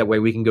 so that way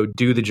we can go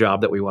do the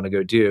job that we want to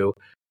go do.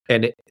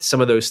 And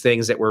some of those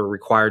things that we're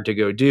required to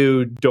go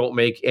do don't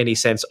make any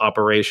sense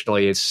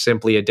operationally. It's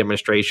simply a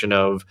demonstration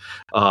of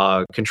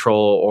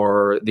control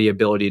or the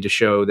ability to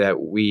show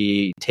that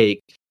we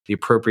take the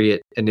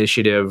appropriate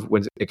initiative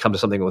when it comes to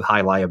something with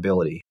high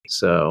liability.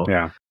 So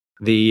Yeah.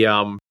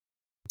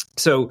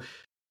 So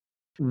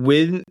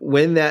when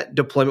that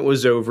deployment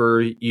was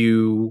over,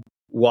 you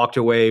walked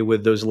away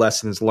with those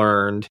lessons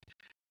learned.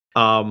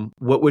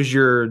 What was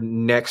your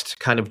next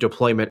kind of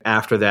deployment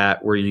after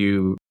that, where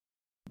you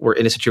were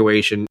in a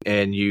situation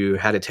and you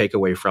had a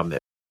takeaway from it?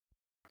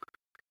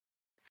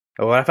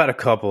 Well, I've had a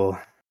couple.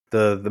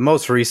 The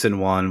most recent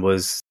one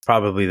was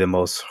probably the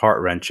most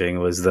heart-wrenching. It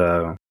was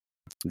the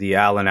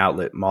Allen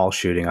Outlet Mall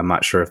shooting. I'm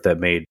not sure if that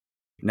made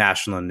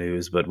national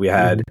news, but we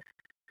had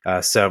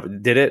several.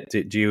 Did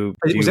it? Do you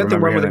Was that the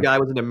remember one where the hearing guy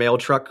was in a mail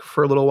truck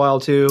for a little while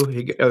too?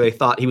 They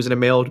thought he was in a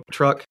mail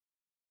truck.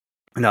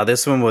 No,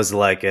 this one was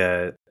like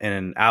in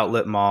an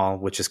outlet mall,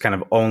 which is kind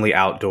of only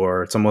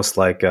outdoor. It's almost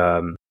like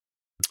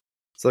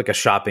it's like a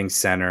shopping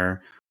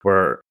center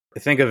where,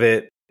 think of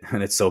it,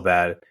 and it's so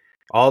bad.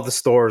 All the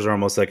stores are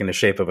almost like in the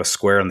shape of a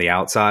square on the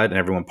outside, and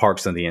everyone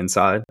parks on the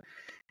inside.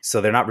 So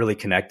they're not really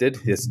connected.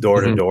 It's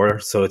door to door,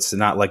 so it's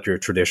not like your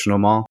traditional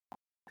mall.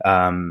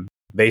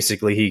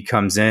 Basically, he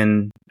comes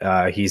in.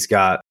 He's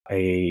got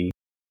a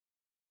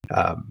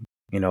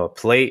a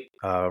plate,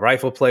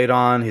 rifle plate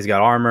on. He's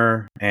got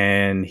armor,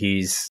 and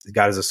he's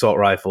got his assault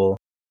rifle,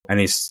 and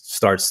he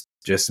starts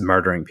just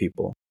murdering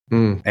people.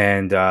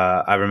 And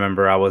I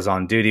remember I was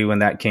on duty when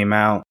that came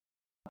out.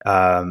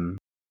 I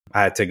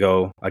had to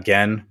go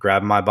again,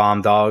 grab my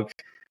bomb dog,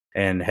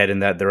 and head in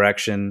that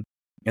direction.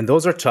 And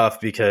those are tough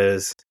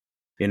because,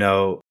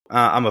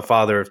 I'm a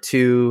father of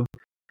two,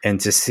 and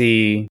to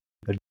see,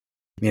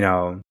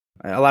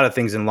 a lot of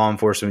things in law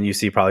enforcement you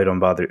see probably don't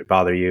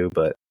bother you,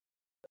 but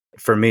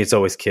for me, it's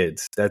always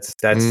kids. That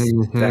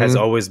has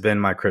always been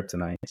my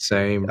kryptonite.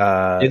 Same.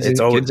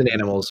 Kids and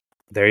animals.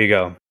 There you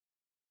go.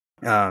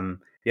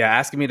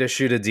 Asking me to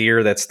shoot a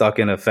deer that's stuck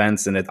in a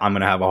fence, and I'm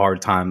going to have a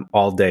hard time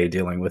all day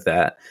dealing with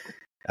that.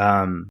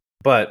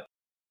 But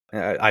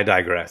I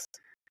digress.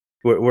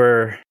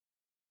 We're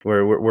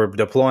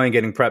deploying,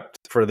 getting prepped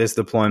for this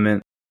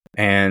deployment,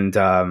 and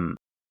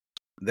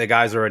the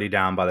guy's already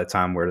down by the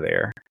time we're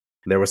there.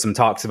 There were some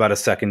talks about a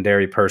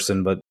secondary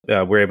person, but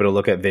we're able to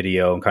look at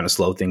video and kind of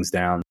slow things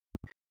down.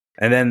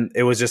 And then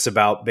it was just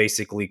about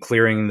basically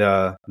clearing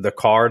the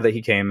car that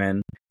he came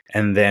in.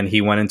 And then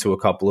he went into a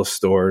couple of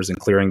stores and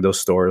clearing those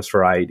stores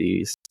for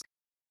IEDs.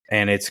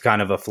 And it's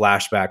kind of a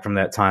flashback from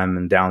that time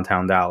in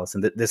downtown Dallas.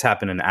 And this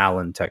happened in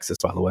Allen, Texas,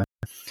 by the way.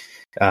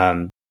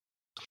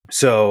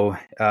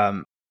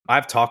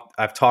 I've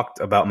talked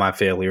about my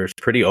failures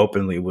pretty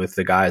openly with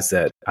the guys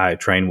that I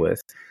train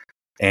with.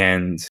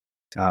 And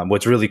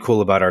what's really cool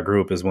about our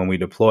group is when we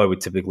deploy, we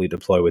typically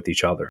deploy with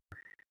each other.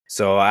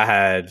 So I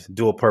had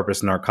dual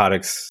purpose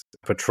narcotics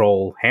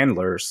patrol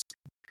handlers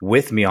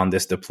with me on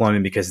this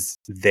deployment because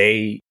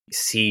they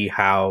see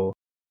how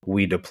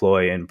we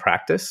deploy in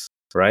practice,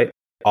 right?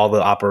 All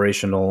the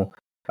operational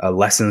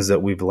lessons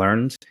that we've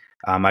learned.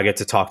 I get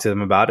to talk to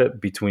them about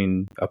it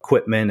between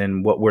equipment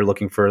and what we're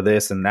looking for,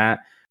 this and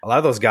that. A lot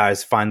of those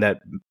guys find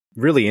that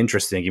really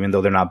interesting, even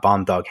though they're not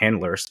bomb dog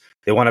handlers.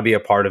 They want to be a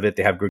part of it.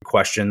 They have good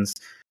questions.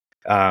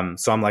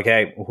 So I'm like,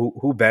 hey,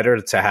 who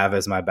better to have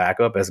as my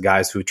backup as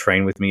guys who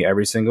train with me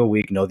every single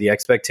week, know the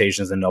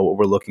expectations and know what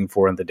we're looking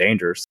for and the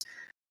dangers.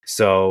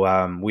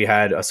 So we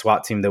had a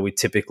SWAT team that we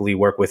typically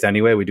work with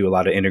anyway. We do a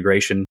lot of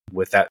integration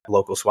with that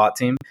local SWAT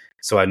team.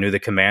 So I knew the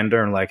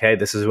commander and like, hey,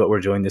 this is what we're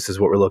doing. This is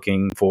what we're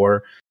looking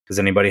for. Does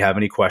anybody have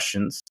any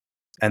questions?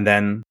 And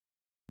then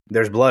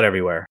there's blood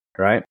everywhere,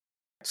 right?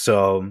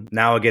 So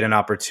now I get an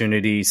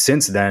opportunity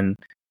since then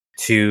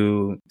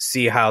to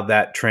see how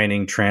that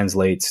training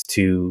translates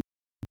to,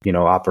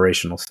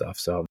 operational stuff.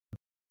 So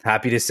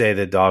happy to say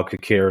the dog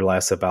could care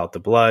less about the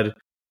blood.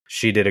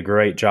 She did a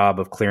great job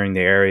of clearing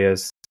the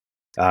areas.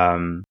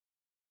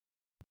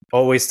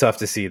 Always tough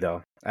to see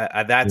though.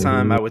 At that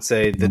time, I would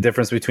say the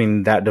difference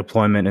between that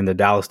deployment and the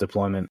Dallas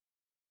deployment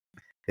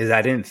is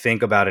I didn't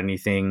think about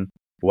anything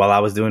while I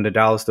was doing the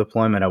Dallas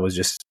deployment. I was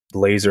just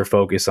laser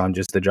focused on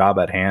just the job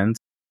at hand.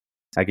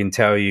 I can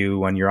tell you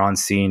when you're on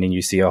scene and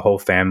you see a whole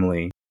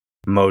family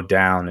mowed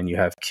down and you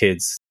have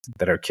kids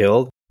that are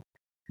killed,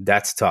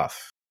 that's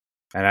tough.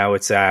 And I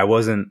would say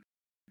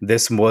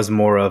this was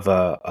more of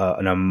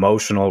an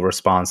emotional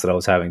response that I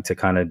was having to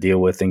kind of deal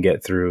with and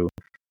get through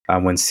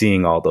when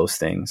seeing all those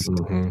things.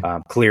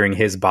 Clearing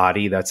his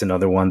body, that's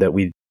another one that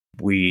we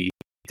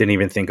didn't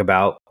even think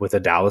about with the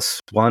Dallas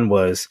one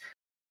was,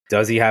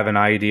 does he have an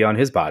IED on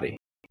his body?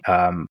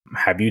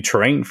 Have you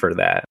trained for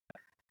that?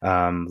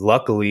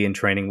 Luckily in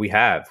training we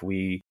have.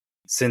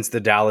 Since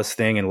the Dallas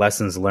thing and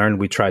lessons learned,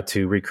 we tried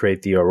to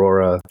recreate the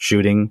Aurora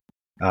shooting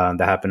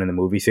that happened in the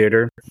movie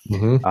theater.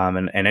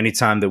 And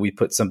anytime that we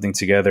put something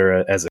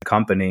together as a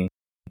company,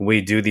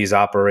 we do these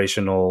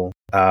operational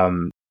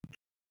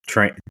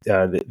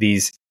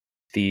these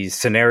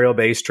scenario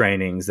based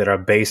trainings that are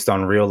based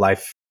on real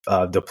life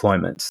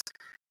deployments.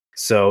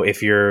 So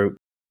if you're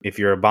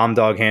a bomb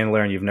dog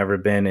handler and you've never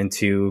been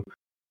into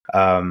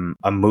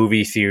a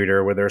movie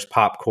theater where there's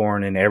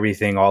popcorn and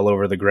everything all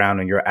over the ground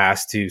and you're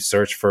asked to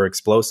search for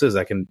explosives,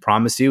 I can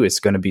promise you it's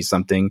going to be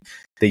something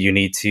that you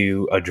need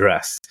to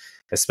address,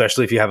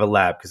 especially if you have a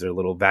lab, because they're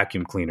little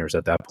vacuum cleaners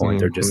at that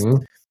point.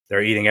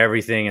 They're eating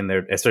everything, and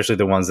they're especially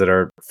the ones that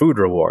are food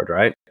reward,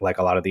 right? Like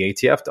a lot of the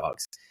ATF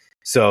dogs.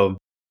 So,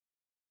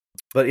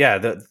 but yeah,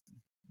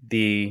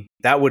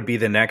 that would be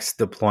the next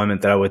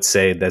deployment that I would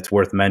say that's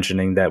worth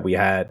mentioning that we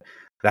had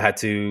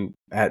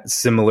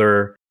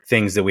similar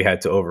things that we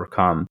had to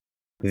overcome.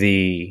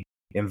 The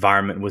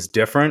environment was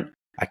different.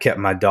 I kept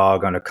my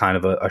dog on a kind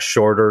of a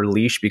shorter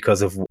leash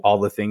because of all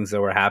the things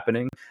that were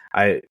happening.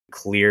 I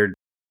cleared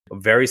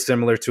very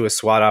similar to a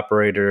SWAT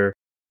operator,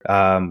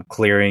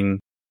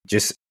 clearing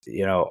just,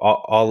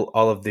 all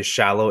of the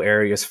shallow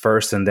areas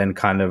first, and then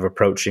kind of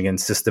approaching and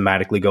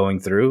systematically going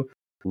through.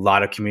 A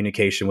lot of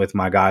communication with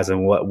my guys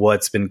on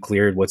what's been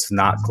cleared, what's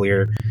not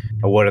cleared,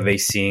 what are they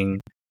seeing,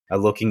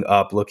 looking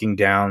up, looking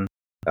down.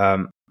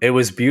 It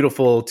was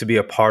beautiful to be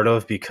a part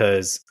of,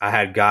 because I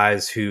had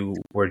guys who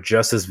were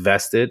just as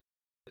vested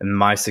in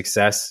my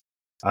success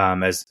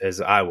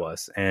as I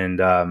was.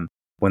 And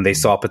when they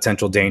saw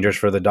potential dangers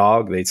for the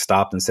dog, they'd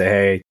stop and say,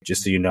 "Hey,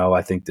 just so you know,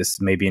 I think this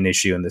may be an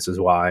issue and this is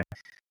why."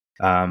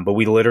 But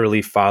we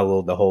literally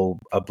followed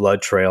a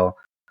blood trail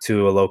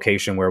to a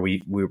location where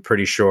we were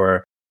pretty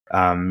sure,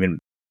 the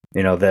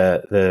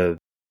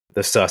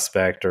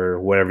suspect, or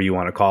whatever you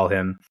want to call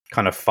him,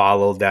 kind of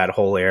followed that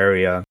whole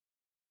area.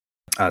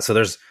 So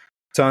there's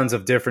tons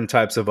of different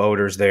types of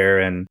odors there.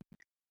 And,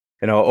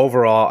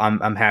 overall,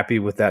 I'm happy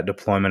with that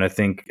deployment. I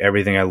think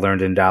everything I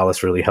learned in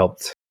Dallas really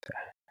helped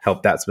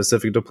that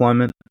specific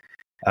deployment.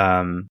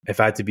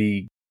 If I had to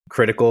be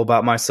critical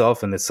about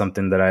myself, and it's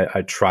something that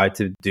I try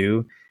to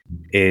do,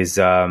 is,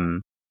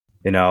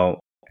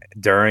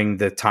 during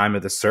the time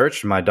of the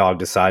search, my dog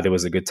decided it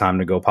was a good time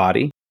to go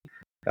potty.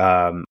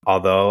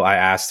 Although I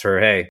asked her,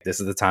 "Hey, this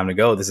is the time to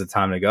go. This is the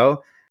time to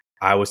go."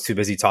 I was too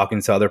busy talking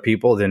to other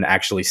people, didn't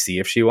actually see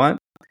if she went.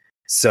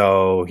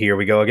 So here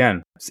we go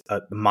again.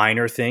 A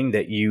minor thing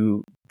that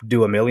you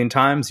do a million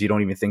times, you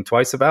don't even think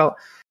twice about.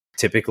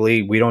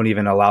 Typically, we don't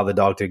even allow the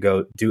dog to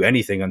go do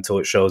anything until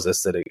it shows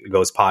us that it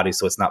goes potty.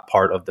 So it's not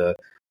part of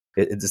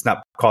it's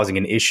not causing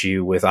an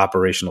issue with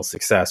operational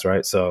success,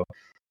 right? So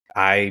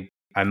I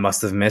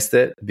must have missed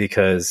it,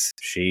 because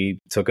she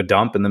took a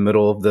dump in the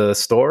middle of the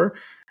store,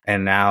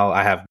 and now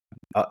I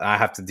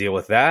have to deal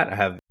with that. I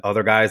have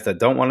other guys that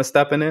don't want to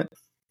step in it,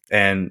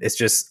 and it's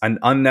just an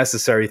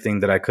unnecessary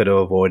thing that I could have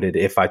avoided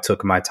if I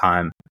took my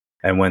time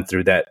and went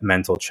through that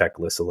mental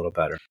checklist a little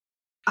better.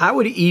 I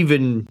would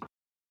even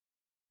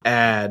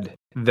add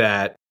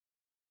that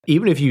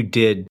even if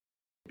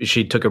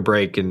she took a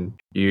break and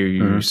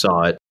you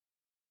saw it,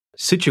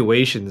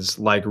 situations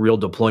like real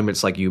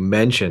deployments, like you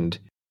mentioned,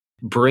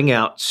 bring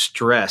out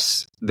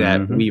stress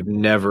that we've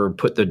never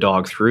put the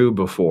dog through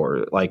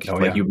before. Like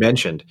you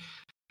mentioned,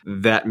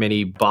 that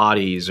many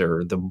bodies,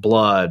 or the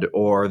blood,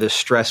 or the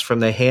stress from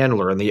the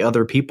handler and the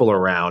other people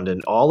around,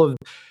 and all of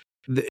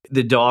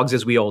the dogs,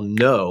 as we all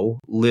know,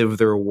 live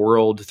their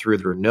world through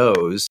their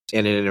nose.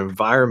 And in an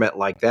environment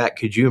like that,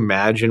 could you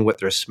imagine what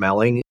they're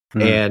smelling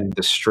and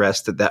the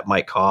stress that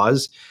might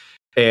cause?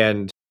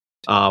 And,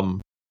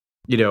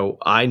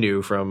 I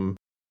knew from,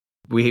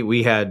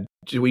 we had,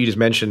 what you just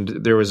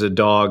mentioned, there was a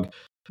dog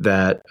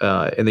that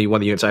in one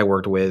of the units I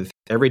worked with,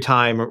 every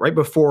time right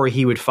before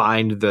he would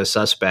find the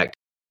suspect,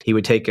 he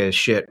would take a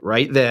shit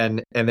right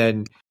then, and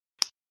then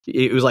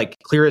it was like,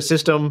 clear a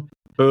system,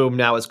 boom,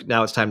 now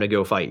it's time to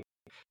go fight.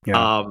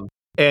 Yeah.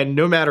 And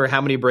no matter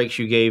how many breaks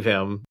you gave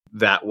him,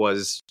 that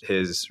was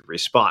his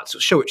response.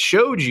 So it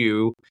showed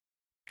you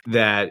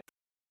that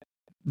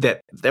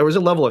there was a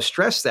level of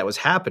stress that was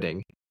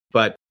happening,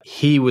 but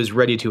he was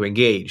ready to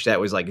engage. That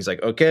was like, he's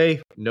like,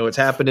 okay, know it's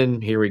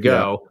happening, here we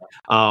go.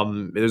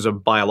 Yeah. There's a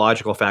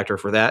biological factor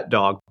for that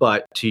dog,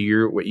 but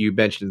to what you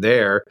mentioned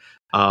there,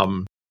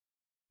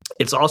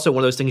 it's also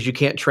one of those things you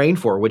can't train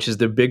for, which is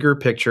the bigger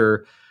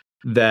picture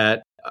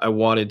that I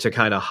wanted to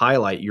kind of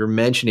highlight. You're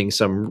mentioning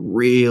some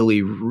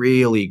really,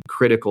 really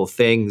critical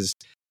things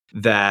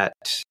that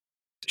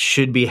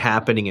should be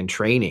happening in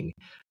training.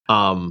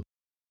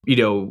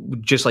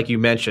 Just like you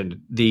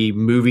mentioned, the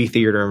movie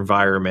theater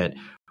environment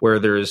where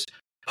there's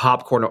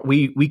popcorn.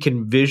 We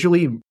can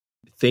visually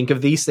think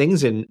of these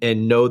things and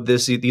know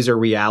these are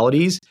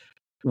realities.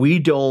 We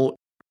don't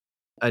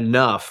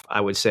enough,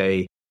 I would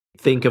say,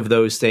 think of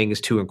those things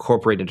to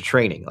incorporate into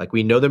training. Like,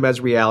 we know them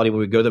as reality. When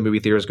we go to the movie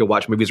theaters, go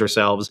watch movies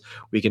ourselves,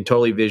 we can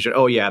totally vision,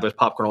 oh yeah, there's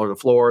popcorn all over the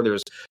floor,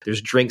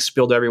 there's drinks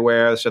spilled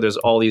everywhere, so there's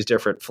all these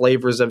different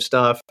flavors of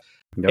stuff.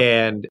 Yep.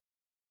 And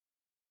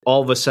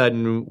all of a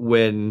sudden,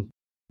 when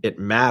it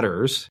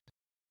matters,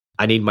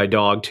 I need my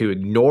dog to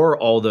ignore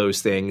all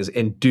those things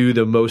and do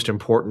the most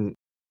important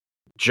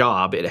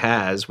job it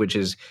has, which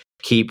is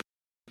keep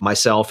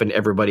myself and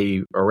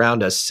everybody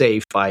around us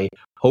safe by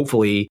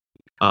hopefully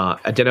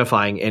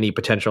identifying any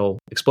potential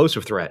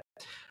explosive threat.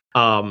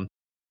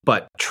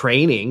 But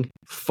training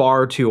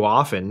far too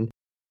often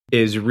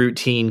is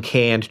routine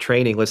canned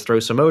training. Let's throw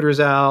some motors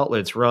out.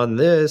 Let's run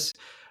this,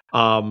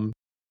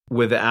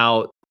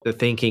 without the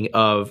thinking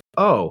of,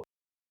 oh,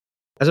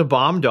 as a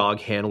bomb dog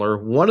handler,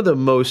 one of the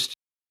most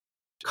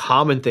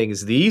common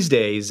things these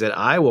days that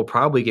I will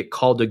probably get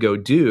called to go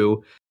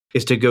do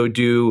is to go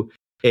do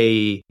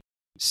a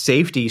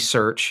safety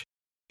search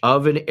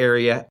of an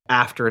area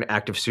after an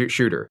active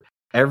shooter.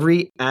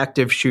 Every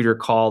active shooter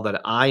call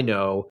that I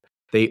know,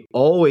 they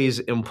always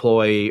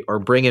employ or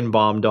bring in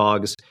bomb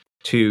dogs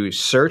to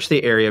search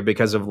the area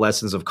because of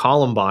lessons of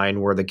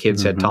Columbine, where the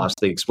kids had tossed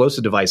the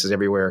explosive devices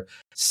everywhere,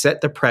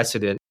 set the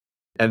precedent.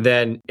 And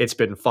then it's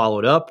been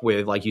followed up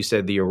with, like you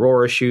said, the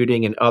Aurora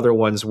shooting and other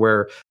ones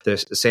where the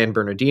San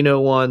Bernardino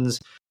ones,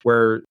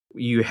 where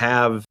you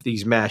have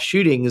these mass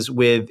shootings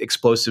with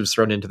explosives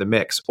thrown into the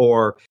mix,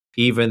 or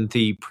even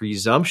the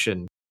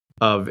presumption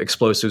of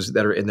explosives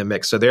that are in the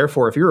mix. So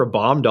therefore, if you're a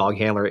bomb dog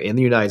handler in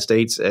the United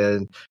States,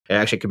 and it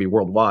actually could be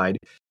worldwide,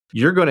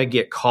 you're going to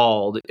get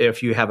called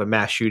if you have a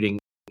mass shooting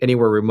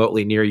anywhere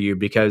remotely near you,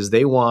 because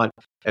they want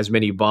as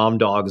many bomb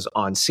dogs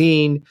on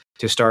scene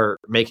to start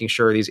making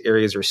sure these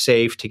areas are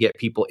safe to get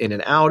people in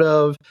and out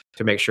of,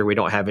 to make sure we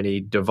don't have any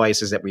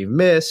devices that we've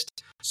missed,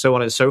 so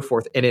on and so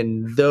forth. And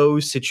in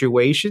those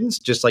situations,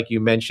 just like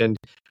you mentioned,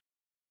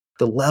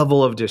 the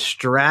level of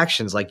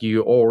distractions, like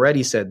you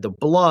already said, the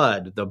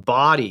blood, the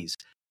bodies,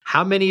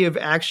 how many have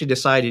actually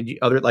decided,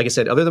 like I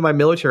said, other than my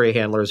military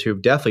handlers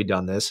who've definitely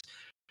done this,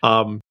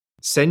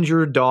 send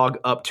your dog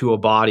up to a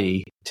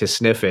body to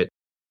sniff it,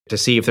 to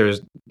see if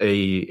there's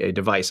a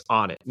device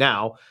on it.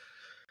 Now,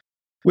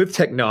 with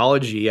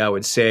technology, I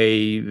would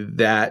say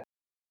that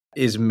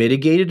is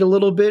mitigated a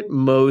little bit.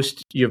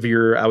 Most of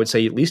your, I would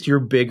say at least your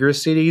bigger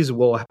cities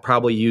will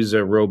probably use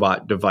a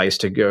robot device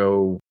to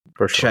go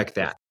check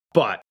that.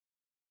 But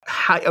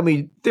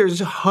there's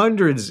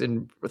hundreds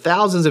and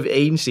thousands of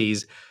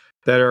agencies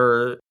that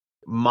are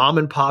mom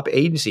and pop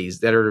agencies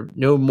that are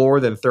no more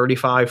than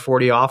 35,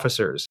 40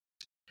 officers,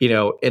 in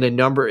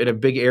a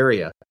big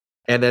area.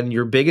 And then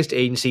your biggest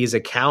agency is a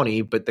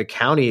county, but the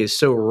county is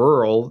so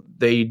rural,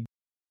 they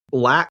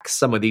lack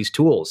some of these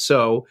tools.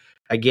 So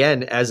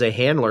again, as a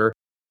handler,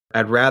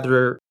 I'd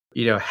rather,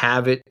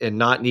 have it and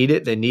not need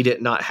it than need it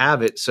and not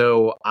have it.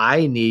 So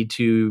I need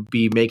to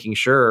be making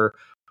sure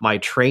my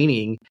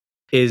training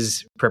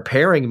is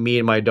preparing me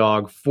and my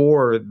dog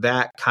for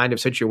that kind of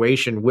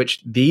situation,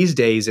 which these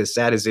days, as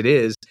sad as it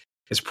is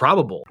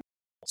probable.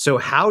 So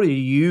how do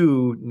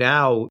you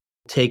now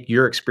take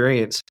your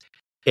experience,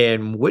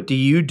 and what do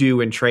you do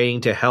in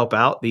training to help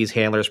out these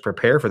handlers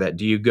prepare for that?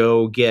 Do you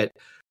go get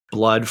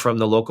blood from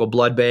the local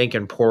blood bank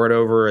and pour it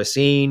over a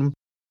scene?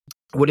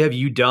 What have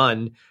you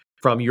done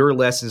from your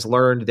lessons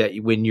learned that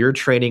when you're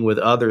training with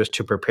others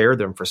to prepare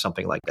them for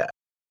something like that?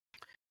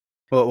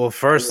 Well,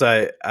 first,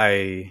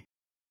 I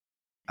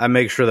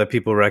make sure that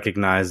people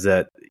recognize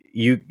that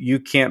you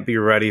can't be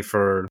ready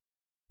for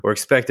or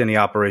expect any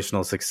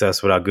operational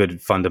success without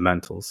good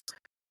fundamentals.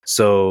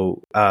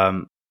 So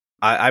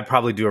I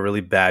probably do a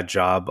really bad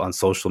job on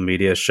social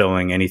media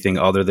showing anything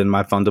other than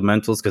my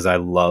fundamentals, because I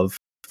love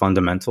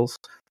fundamentals.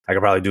 I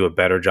could probably do a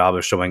better job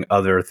of showing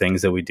other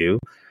things that we do.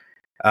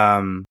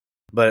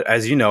 But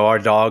as you know, our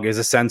dog is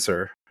a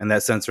sensor, and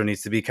that sensor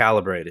needs to be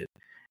calibrated.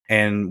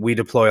 And we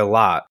deploy a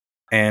lot.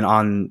 And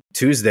on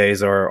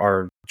Tuesdays, or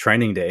our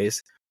training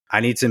days, I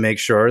need to make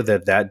sure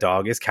that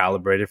dog is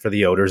calibrated for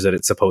the odors that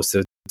it's supposed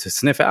to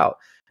sniff out.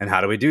 And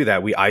how do we do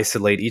that? We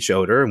isolate each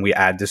odor and we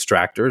add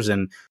distractors,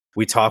 and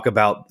we talk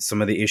about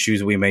some of the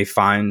issues we may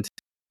find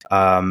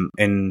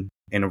in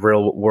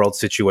real world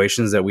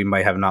situations that we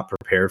might have not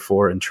prepared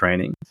for in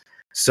training.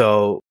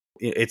 So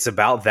it's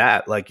about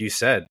that, like you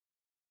said.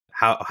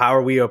 How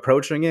are we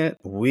approaching it?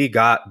 We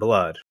got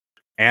blood,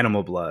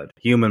 animal blood,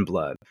 human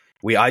blood.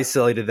 We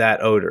isolated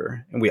that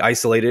odor, and we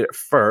isolated it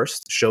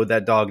first, showed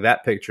that dog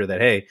that picture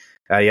that, hey,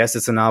 yes,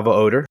 it's a novel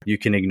odor. You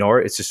can ignore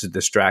it. It's just a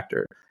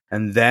distractor.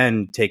 And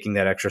then taking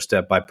that extra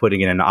step by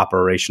putting it in an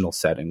operational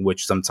setting,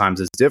 which sometimes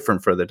is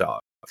different for the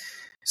dog.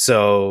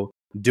 So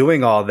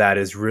doing all that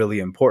is really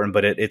important,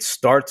 but it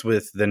starts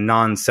with the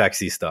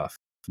non-sexy stuff.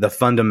 The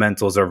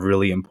fundamentals are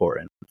really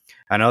important.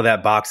 I know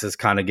that boxes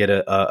kind of get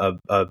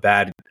a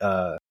bad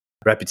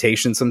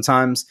reputation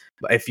sometimes,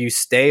 but if you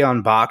stay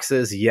on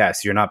boxes,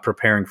 yes, you're not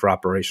preparing for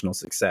operational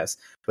success.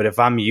 But if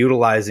I'm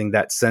utilizing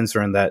that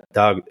sensor and that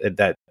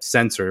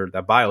biosensor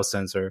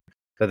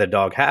that the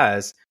dog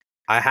has,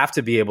 I have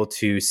to be able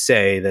to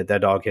say that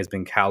dog has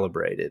been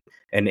calibrated.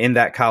 And in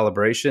that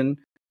calibration,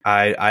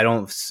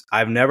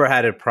 I've never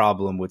had a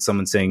problem with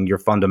someone saying your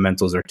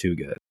fundamentals are too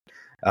good.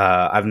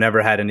 I've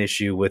never had an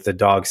issue with a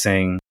dog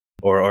saying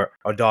or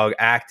a dog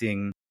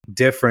acting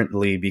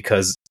differently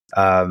because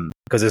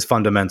his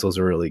fundamentals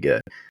are really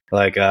good.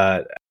 Like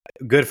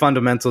good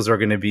fundamentals are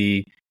going to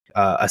be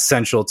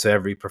essential to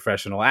every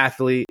professional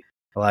athlete.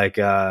 Like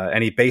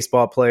any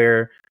baseball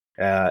player,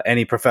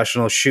 any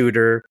professional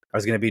shooter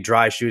is going to be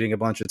dry shooting a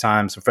bunch of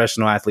times.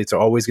 Professional athletes are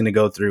always going to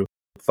go through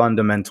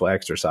fundamental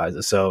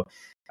exercises. So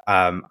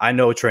I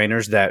know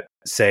trainers that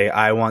say,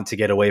 I want to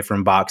get away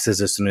from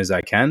boxes as soon as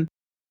I can.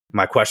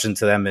 My question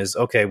to them is,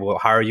 okay, well,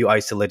 how are you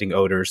isolating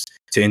odors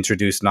to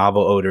introduce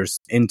novel odors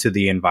into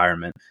the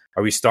environment?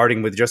 Are we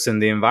starting with just in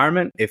the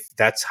environment? If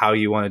that's how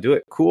you want to do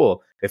it,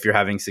 cool. If you're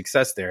having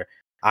success there.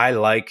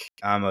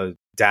 I'm a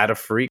data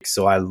freak,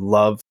 so I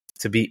love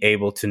to be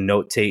able to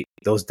notate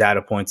those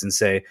data points and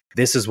say,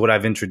 this is what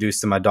I've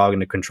introduced to my dog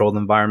in a controlled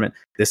environment.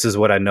 This is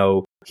what I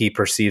know he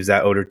perceives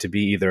that odor to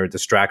be either a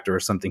distractor or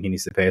something he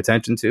needs to pay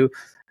attention to.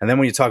 And then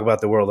when you talk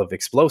about the world of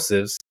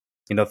explosives,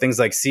 things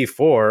like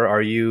C4,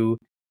 are you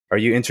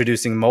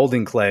introducing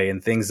molding clay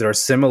and things that are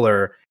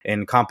similar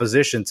in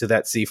composition to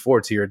that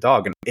C4 to your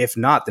dog? And if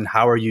not, then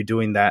how are you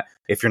doing that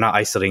if you're not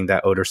isolating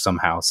that odor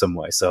somehow, some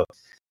way? So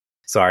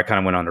sorry, I kind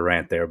of went on a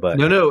rant there, but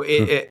no,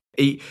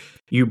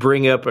 you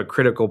bring up a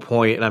critical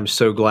point, and I'm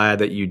so glad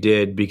that you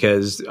did,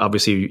 because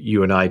obviously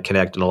you and I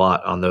connect a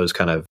lot on those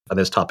on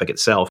this topic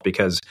itself,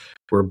 because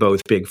we're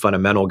both big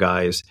fundamental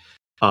guys.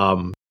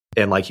 And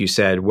like you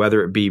said,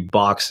 whether it be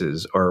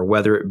boxes or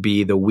whether it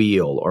be the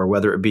wheel or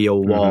whether it be a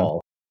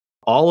wall,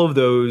 all of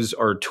those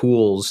are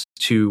tools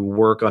to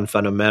work on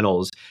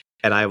fundamentals.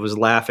 And I was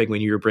laughing when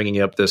you were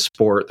bringing up the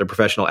sport, the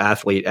professional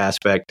athlete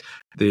aspect.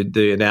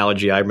 The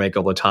analogy I make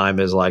all the time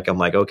is I'm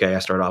like, okay, I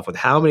start off with,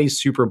 how many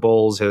Super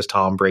Bowls has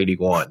Tom Brady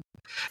won?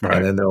 Right.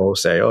 And then they'll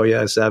say, oh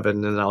yeah,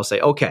 7. And I'll say,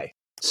 okay,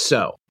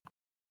 so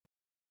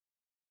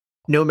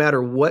no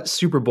matter what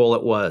Super Bowl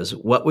it was,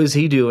 what was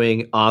he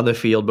doing on the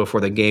field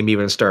before the game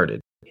even started?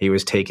 He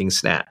was taking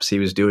snaps. He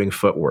was doing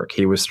footwork.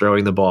 He was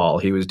throwing the ball.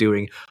 He was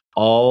doing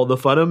all the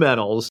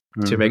fundamentals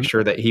to make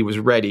sure that he was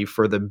ready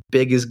for the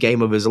biggest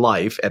game of his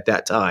life at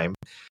that time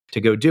to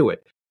go do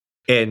it.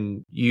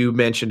 And you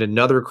mentioned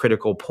another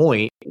critical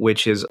point,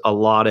 which is a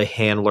lot of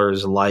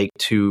handlers like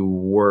to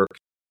work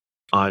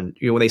on,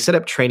 when they set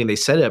up training, they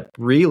set up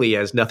really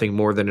as nothing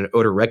more than an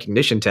odor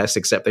recognition test,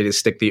 except they just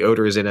stick the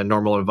odors in a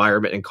normal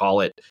environment and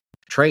call it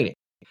training.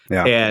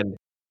 Yeah. And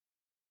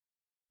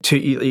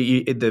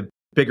the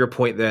bigger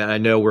point that I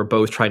know we're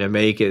both trying to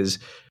make is,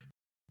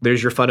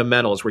 there's your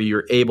fundamentals where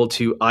you're able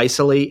to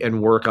isolate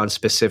and work on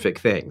specific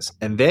things.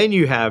 And then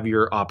you have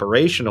your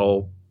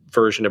operational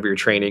version of your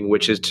training,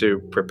 which is to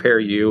prepare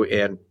you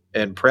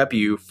and prep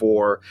you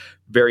for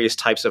various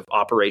types of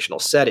operational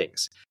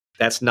settings.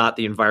 That's not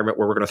the environment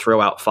where we're going to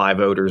throw out 5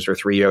 odors or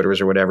 3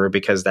 odors or whatever,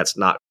 because that's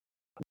not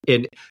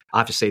I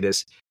have to say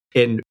this,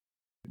 in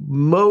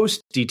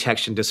most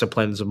detection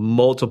disciplines,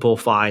 multiple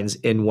finds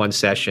in one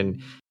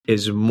session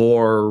is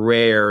more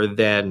rare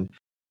than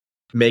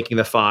making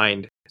the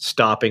find,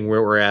 stopping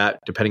where we're at,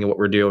 depending on what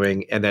we're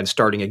doing, and then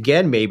starting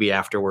again maybe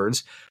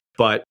afterwards.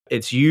 But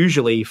it's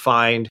usually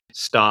find,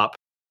 stop,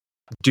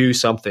 do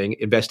something,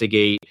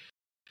 investigate,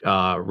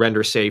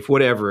 render safe,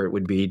 whatever it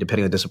would be,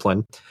 depending on the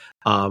discipline.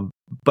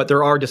 But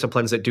there are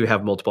disciplines that do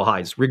have multiple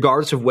highs.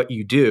 Regardless of what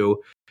you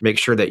do, make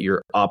sure that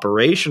your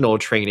operational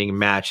training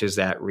matches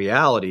that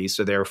reality.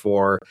 So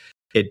therefore,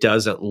 it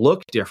doesn't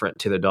look different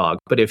to the dog.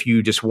 But if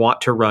you just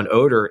want to run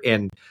odor,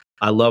 and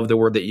I love the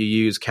word that you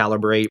use,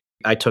 calibrate.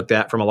 I took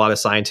that from a lot of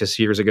scientists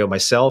years ago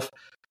myself.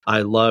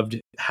 I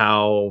loved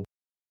how,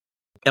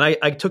 and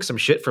I took some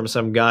shit from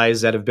some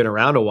guys that have been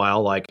around a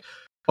while, like,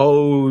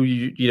 oh,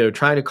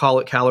 trying to call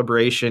it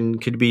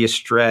calibration could be a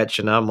stretch.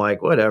 And I'm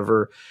like,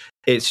 whatever.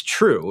 It's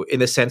true in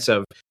the sense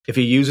of, if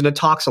you use an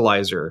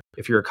intoxilizer,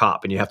 if you're a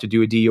cop and you have to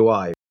do a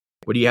DUI,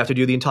 what do you have to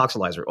do the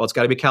intoxilizer? Well, it's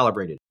got to be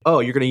calibrated. Oh,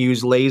 you're going to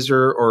use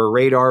laser or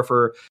radar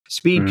for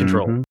speed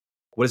control.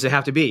 What does it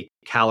have to be?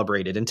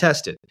 Calibrated and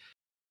tested.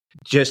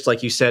 Just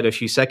like you said a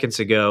few seconds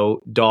ago,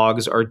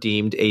 dogs are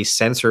deemed a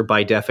sensor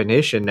by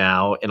definition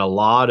now, in a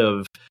lot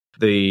of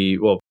the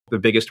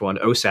biggest one,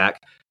 OSAC,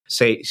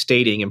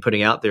 stating and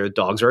putting out there,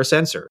 dogs are a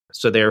sensor.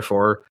 So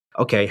therefore,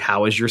 okay,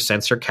 how is your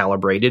sensor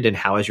calibrated and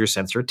how is your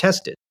sensor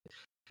tested?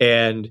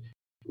 And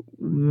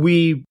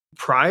we,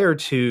 prior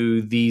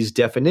to these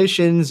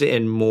definitions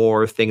and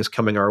more things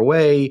coming our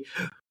way,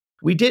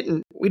 we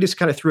just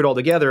kind of threw it all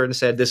together and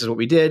said, this is what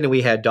we did. And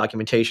we had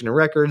documentation and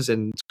records,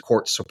 and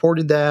courts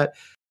supported that.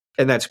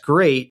 And that's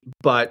great,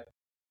 but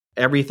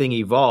everything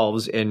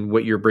evolves. And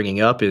what you're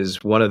bringing up is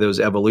one of those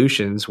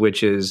evolutions,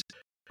 which is,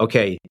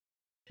 okay,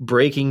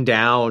 breaking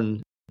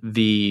down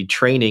the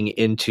training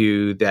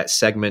into that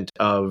segment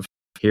of,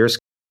 here's,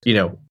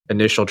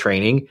 initial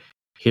training,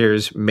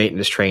 here's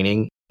maintenance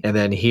training, and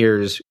then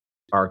here's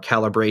our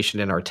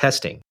calibration and our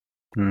testing.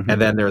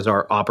 And then there's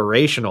our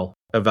operational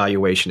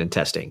evaluation and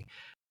testing.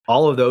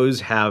 All of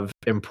those have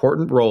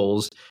important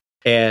roles.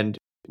 And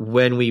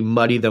when we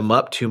muddy them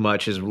up too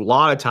much is a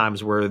lot of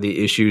times where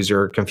the issues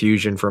or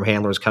confusion from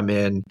handlers come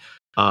in,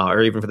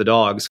 or even for the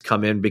dogs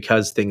come in,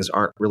 because things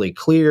aren't really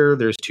clear.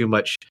 There's too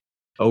much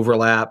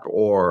overlap,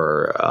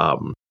 or,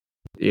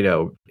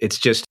 it's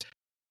just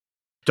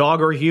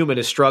dog or human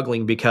is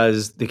struggling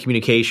because the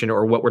communication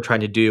or what we're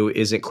trying to do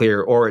isn't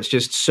clear, or it's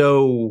just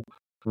so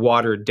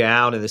watered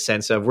down in the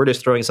sense of, we're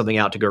just throwing something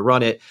out to go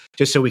run it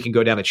just so we can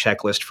go down a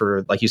checklist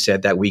for, like you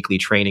said, that weekly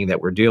training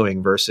that we're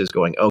doing, versus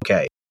going,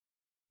 okay,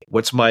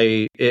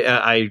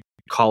 I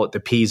call it the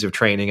P's of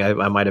training.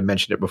 I might have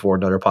mentioned it before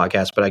in another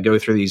podcast, but I go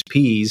through these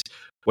P's.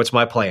 What's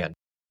my plan?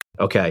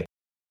 Okay.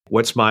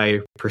 What's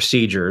my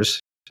procedures?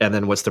 And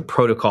then what's the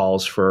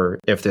protocols for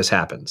if this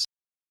happens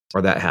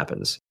or that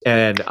happens?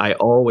 And I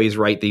always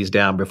write these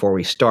down before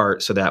we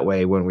start. So that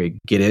way, when we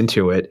get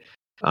into it,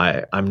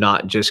 I'm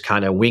not just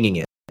kind of winging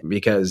it,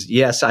 because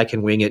yes, I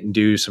can wing it and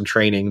do some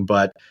training,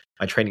 but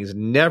my training is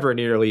never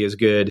nearly as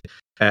good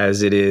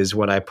as it is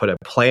when I put a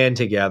plan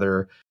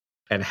together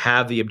and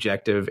have the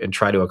objective and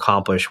try to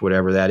accomplish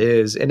whatever that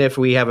is. And if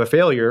we have a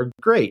failure,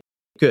 great,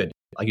 good.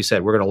 Like you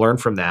said, we're going to learn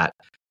from that,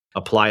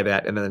 apply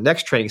that. And then the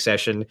next training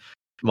session,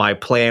 my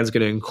plan is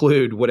going to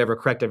include whatever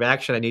corrective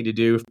action I need to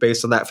do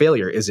based on that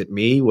failure. Is it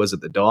me? Was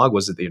it the dog?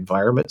 Was it the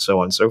environment? So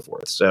on and so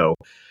forth. So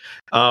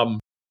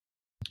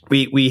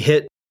we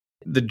hit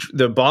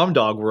the bomb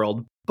dog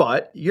world,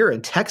 but you're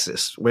in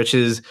Texas, which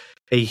is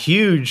a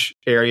huge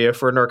area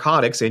for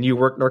narcotics, and you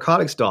work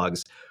narcotics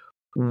dogs.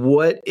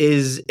 What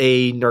is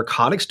a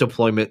narcotics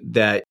deployment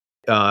that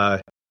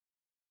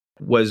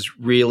was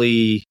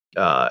really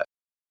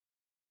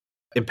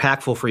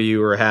impactful for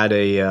you, or had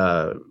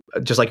a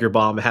just like your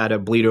bomb had a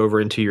bleed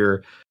over into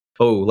your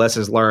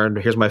lessons learned?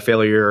 Here's my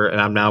failure, and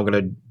I'm now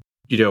going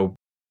to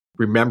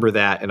remember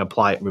that and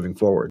apply it moving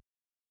forward.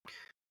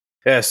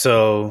 Yeah.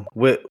 So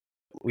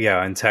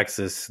in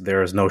Texas,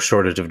 there is no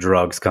shortage of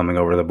drugs coming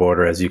over the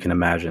border, as you can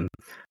imagine.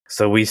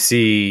 So we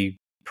see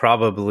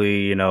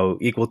probably,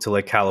 equal to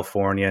like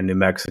California and New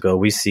Mexico,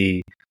 we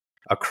see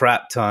a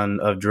crap ton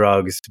of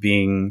drugs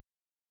being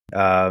in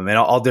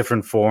all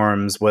different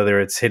forms, whether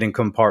it's hidden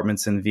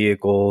compartments in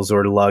vehicles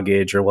or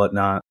luggage or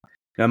whatnot.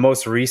 Now,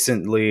 most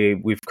recently,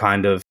 we've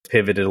kind of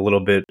pivoted a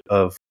little bit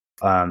of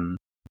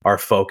our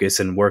focus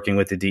and working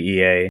with the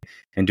DEA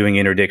and doing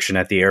interdiction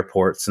at the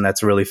airports, and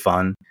that's really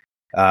fun.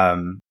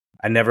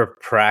 I never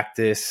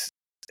practice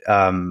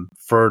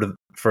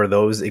for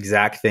those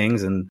exact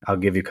things, and I'll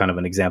give you kind of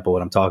an example of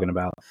what I'm talking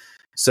about.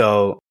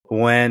 So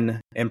when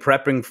in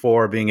prepping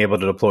for being able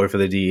to deploy for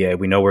the DEA,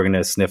 we know we're going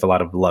to sniff a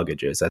lot of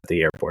luggages at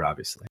the airport,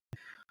 obviously.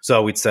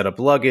 So we'd set up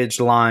luggage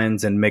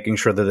lines and making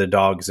sure that the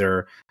dogs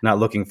are not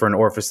looking for an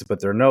orifice to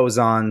put their nose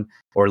on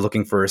or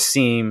looking for a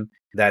seam,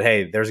 that,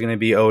 hey, there's going to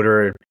be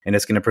odor and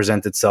it's going to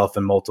present itself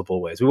in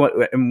multiple ways.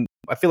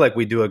 I feel like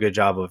we do a good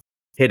job of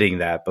hitting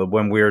that. But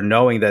when we're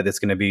knowing that it's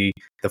going to be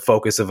the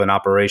focus of an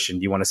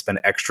operation, you want to spend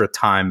extra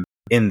time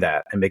in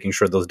that and making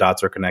sure those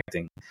dots are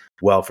connecting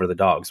well for the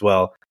dogs.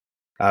 Well,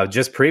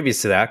 just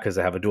previous to that, because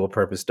I have a dual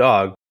purpose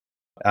dog,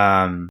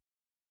 do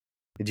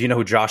you know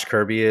who Josh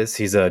Kirby is?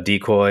 He's a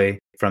decoy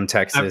from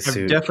Texas.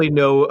 I definitely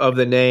know of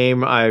the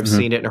name. I've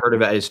seen it and heard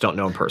of it. I just don't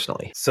know him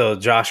personally. So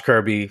Josh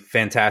Kirby,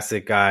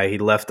 fantastic guy. He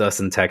left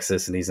us in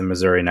Texas and he's in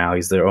Missouri now.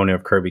 He's the owner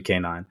of Kirby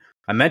Canine.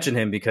 I mentioned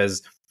him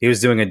because he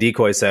was doing a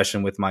decoy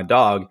session with my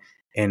dog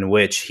in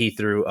which he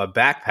threw a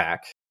backpack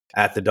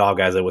at the dog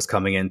as it was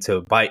coming in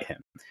to bite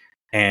him.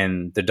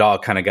 And the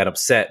dog kind of got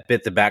upset,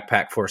 bit the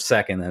backpack for a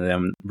second, and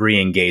then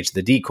re-engaged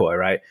the decoy,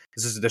 right?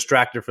 This is a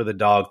distractor for the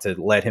dog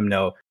to let him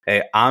know,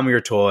 hey, I'm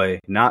your toy,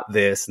 not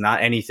this,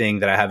 not anything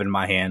that I have in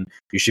my hand.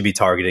 You should be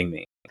targeting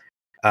me.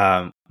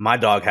 My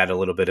dog had a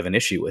little bit of an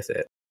issue with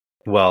it.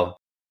 Well,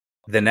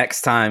 the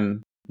next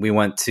time we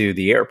went to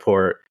the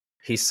airport,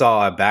 he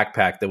saw a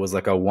backpack that was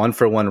like a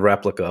 1-for-1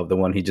 replica of the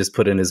one he just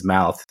put in his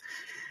mouth.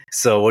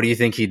 So what do you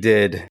think he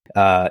did?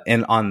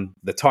 On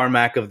the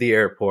tarmac of the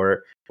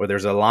airport, where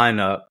there's a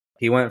lineup,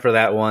 he went for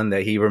that one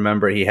that he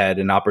remembered he had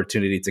an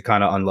opportunity to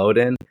kind of unload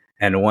in,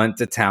 and went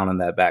to town in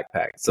that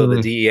backpack. So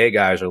the DEA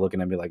guys are looking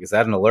at me like, is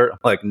that an alert? I'm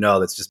like, no,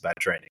 that's just bad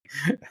training.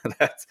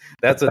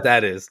 that's what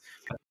that is.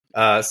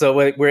 So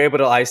we're able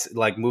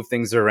to move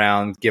things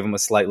around, give them a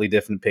slightly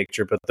different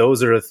picture. But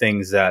those are the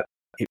things that,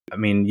 I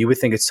mean, you would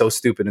think it's so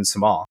stupid and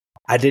small.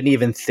 I didn't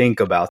even think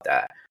about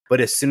that.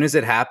 But as soon as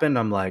it happened,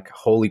 I'm like,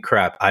 holy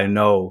crap, I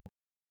know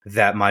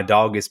that my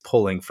dog is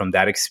pulling from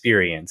that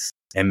experience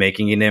and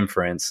making an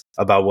inference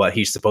about what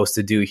he's supposed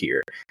to do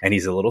here. And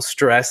he's a little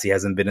stressed. He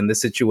hasn't been in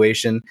this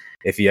situation.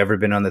 If you've ever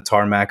been on the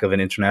tarmac of an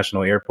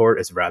international airport,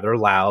 it's rather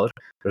loud.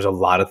 There's a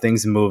lot of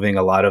things moving,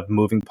 a lot of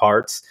moving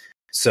parts.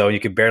 So you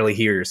could barely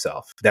hear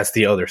yourself. That's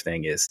the other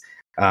thing is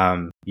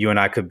you and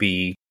I could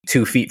be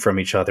 2 feet from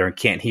each other and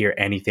can't hear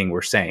anything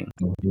we're saying.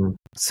 Mm-hmm.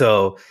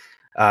 So,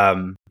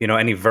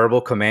 any verbal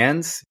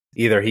commands,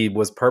 either he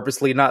was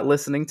purposely not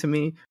listening to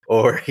me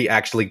or he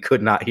actually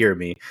could not hear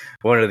me,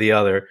 one or the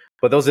other.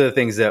 But those are the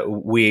things that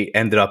we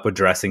ended up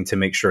addressing to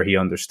make sure he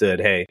understood,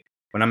 hey,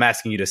 when I'm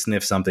asking you to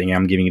sniff something,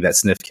 I'm giving you that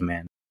sniff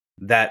command.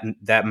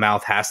 That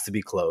mouth has to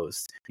be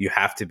closed. You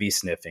have to be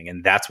sniffing,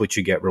 and that's what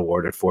you get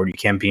rewarded for. You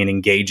can't be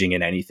engaging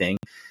in anything.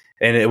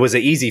 And it was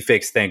an easy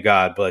fix, thank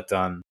God. But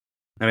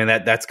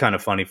that's kind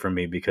of funny for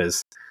me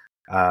because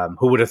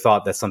who would have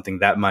thought that something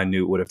that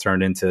minute would have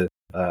turned into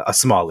a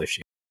small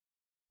issue?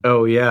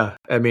 Oh, yeah.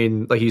 I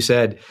mean, like you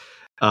said,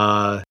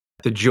 the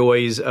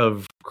joys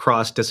of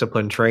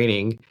cross-discipline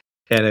training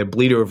and a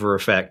bleed over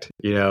effect,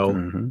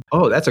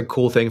 Oh, that's a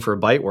cool thing for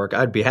bite work.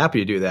 I'd be happy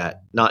to do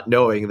that, not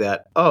knowing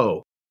that,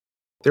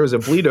 there was a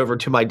bleed over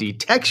to my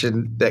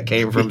detection that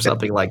came from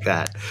something like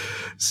that.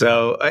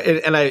 So,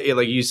 and I,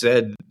 like you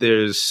said,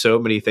 there's so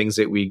many things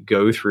that we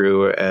go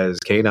through as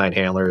canine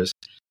handlers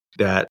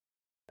that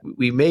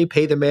we may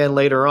pay the man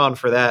later on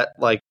for that,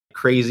 like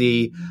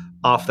crazy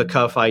off the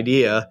cuff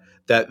idea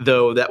that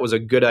though that was a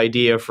good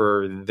idea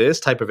for this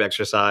type of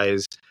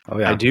exercise,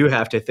 I do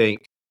have to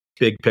think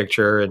big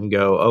picture and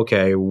go,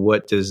 okay,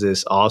 what does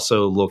this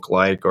also look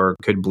like or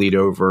could bleed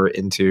over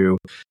into,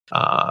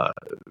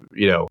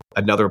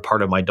 another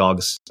part of my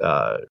dog's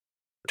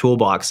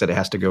toolbox that it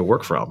has to go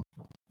work from.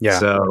 Yeah.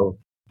 So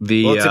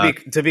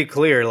to be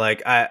clear,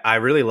 like I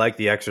really like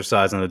the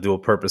exercise on the dual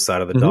purpose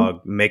side of the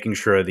dog, making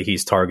sure that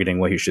he's targeting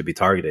what he should be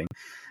targeting.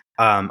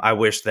 I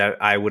wish that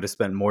I would have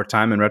spent more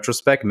time in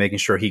retrospect making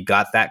sure he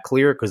got that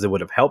clear, because it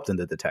would have helped in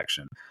the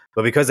detection.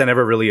 But because I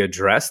never really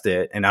addressed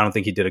it, and I don't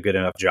think he did a good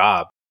enough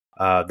job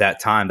that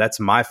time, that's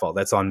my fault.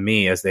 That's on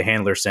me as the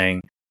handler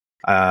saying,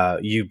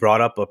 you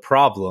brought up a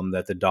problem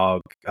that the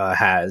dog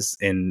has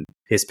in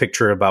his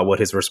picture about what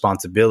his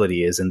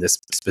responsibility is in this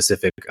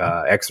specific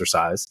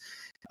exercise.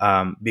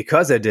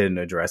 Because I didn't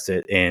address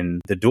it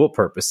in the dual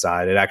purpose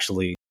side, it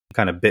actually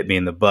kind of bit me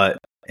in the butt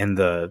in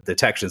the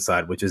detection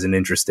side, which is an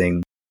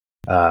interesting,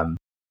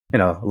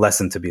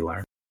 lesson to be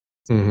learned.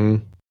 Mm-hmm.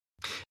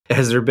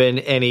 Has there been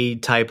any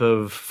type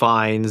of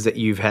finds that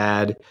you've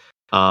had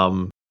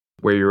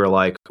where you were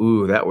like,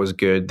 ooh, that was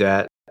good,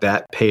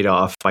 that paid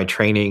off, my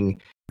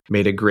training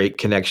made a great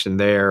connection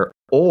there?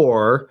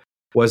 Or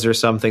was there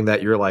something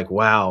that you're like,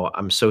 wow,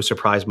 I'm so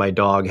surprised my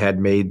dog had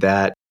made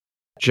that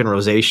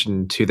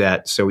generalization to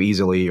that so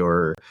easily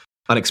or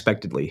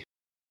unexpectedly?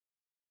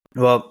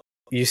 Well,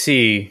 you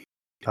see,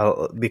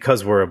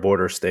 because we're a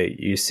border state,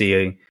 you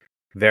see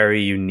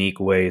very unique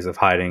ways of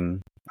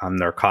hiding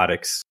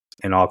narcotics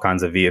in all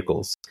kinds of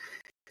vehicles.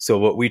 So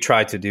what we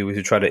try to do is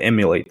we try to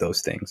emulate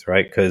those things,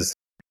 right? Because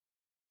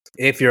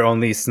if you're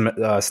only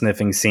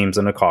sniffing seams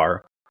in a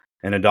car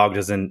and a dog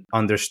doesn't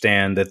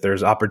understand that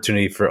there's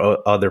opportunity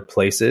for other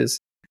places,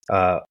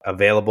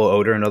 available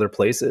odor in other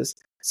places,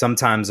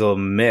 sometimes they'll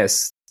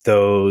miss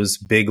those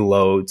big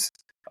loads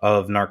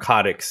of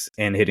narcotics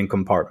in hidden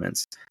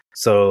compartments.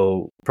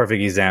 So,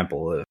 perfect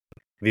example, if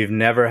you've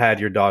never had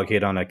your dog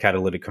hit on a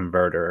catalytic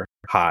converter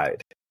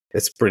hide,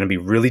 it's going to be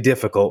really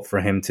difficult for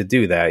him to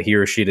do that, he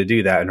or she to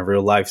do that in a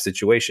real life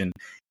situation,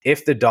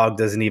 if the dog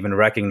doesn't even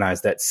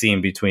recognize that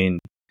seam between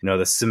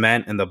the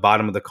cement and the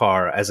bottom of the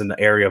car as an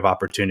area of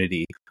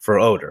opportunity for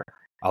odor.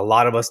 A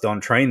lot of us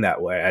don't train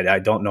that way. I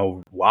don't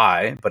know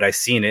why, but I've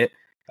seen it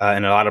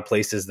in a lot of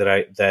places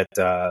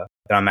that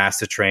I'm asked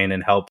to train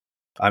and help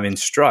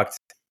instruct.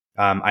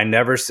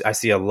 I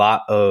see a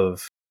lot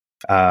of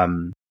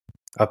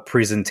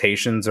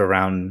presentations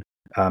around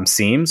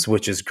seams,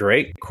 which is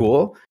great,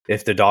 cool.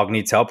 If the dog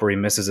needs help or he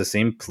misses a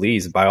seam,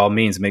 please, by all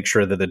means, make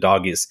sure that the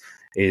dog is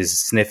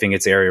sniffing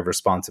its area of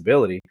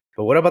responsibility.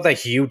 But what about that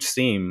huge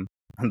seam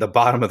on the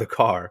bottom of the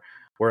car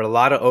where a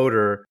lot of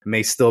odor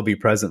may still be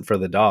present for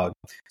the dog?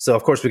 So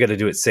of course we got to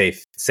do it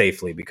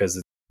safely, because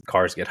the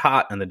cars get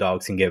hot and the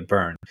dogs can get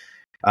burned.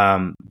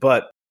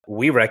 But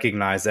we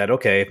recognize that,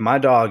 okay, if my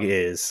dog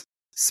is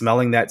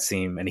smelling that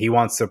seam and he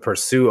wants to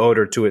pursue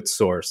odor to its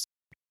source,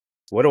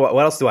 what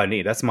else do I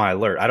need? That's my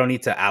alert. I don't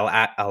need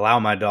to allow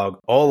my dog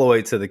all the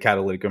way to the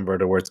catalytic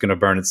converter where it's going to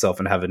burn itself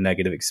and have a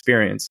negative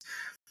experience.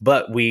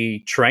 But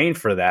we train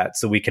for that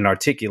so we can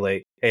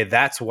articulate, hey,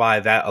 that's why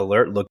that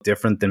alert looked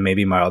different than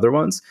maybe my other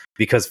ones,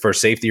 because for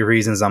safety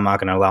reasons, I'm not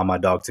going to allow my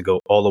dog to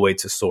go all the way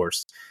to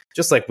source.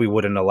 Just like we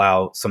wouldn't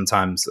allow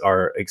sometimes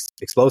our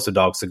explosive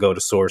dogs to go to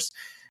source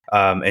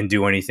and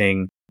do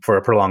anything for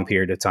a prolonged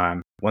period of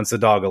time. Once the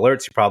dog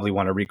alerts, you probably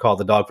want to recall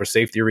the dog for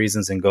safety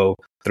reasons and go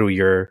through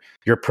your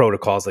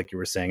protocols like you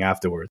were saying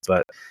afterwards.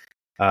 But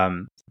I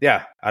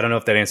don't know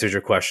if that answers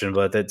your question,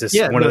 but that's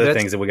just one of the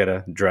things that we got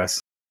to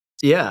address.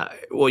 Yeah.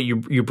 Well,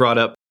 you brought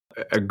up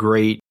a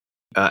great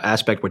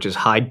aspect, which is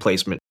hide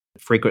placement.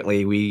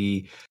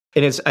 Frequently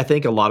I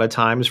think a lot of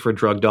times for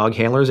drug dog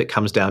handlers, it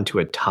comes down to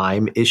a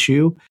time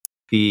issue.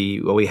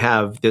 We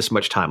have this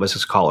much time, let's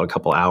just call it a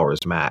couple hours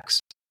max,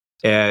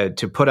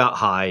 to put out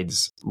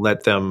hides,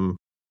 let them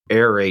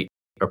aerate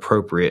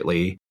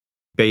appropriately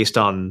based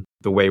on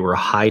the way we're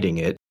hiding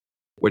it,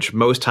 which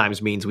most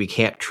times means we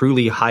can't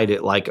truly hide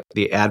it like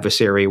the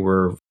adversary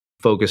we're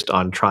focused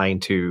on trying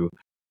to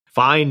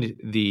find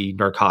the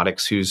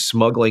narcotics, who's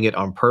smuggling it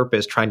on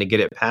purpose, trying to get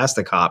it past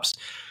the cops.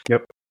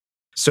 Yep.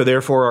 So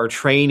therefore, our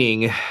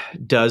training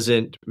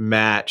doesn't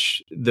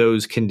match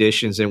those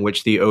conditions in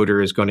which the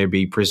odor is going to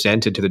be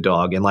presented to the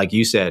dog. And like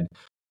you said,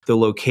 the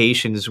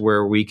locations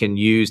where we can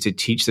use to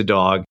teach the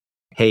dog,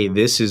 hey,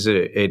 this is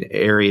an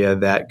area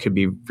that could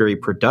be very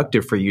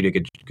productive for you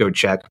to go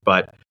check,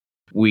 but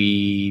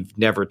we've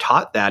never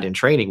taught that in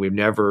training. We've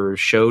never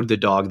showed the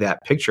dog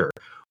that picture.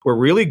 We're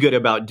really good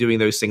about doing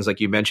those things like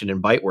you mentioned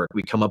in bite work.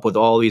 We come up with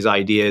all these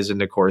ideas. And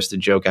of course, the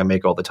joke I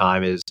make all the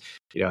time is,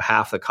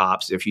 half the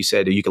cops, if you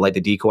said you could light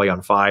the decoy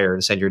on fire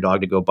and send your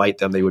dog to go bite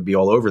them, they would be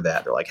all over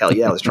that. They're like, hell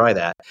yeah, let's try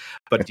that.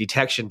 But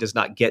detection does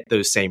not get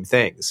those same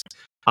things.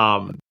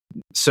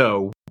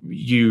 So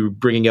you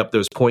bringing up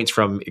those points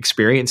from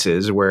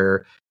experiences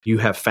where you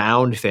have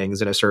found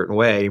things in a certain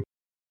way.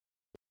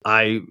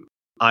 I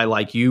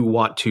like you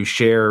want to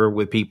share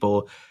with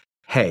people,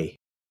 hey,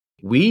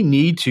 we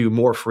need to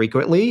more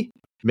frequently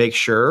make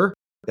sure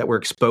that we're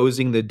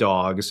exposing the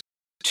dogs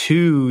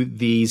to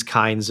these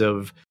kinds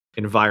of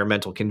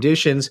environmental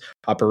conditions,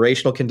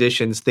 operational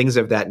conditions, things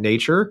of that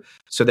nature,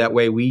 so that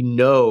way we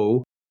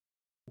know,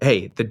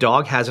 hey, the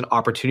dog has an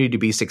opportunity to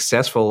be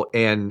successful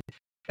and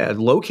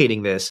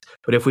locating this.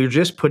 But if we're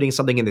just putting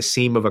something in the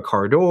seam of a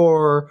car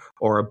door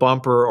or a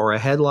bumper or a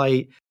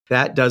headlight,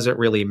 that doesn't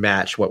really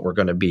match what we're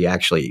going to be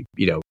actually,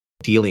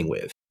 dealing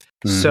with.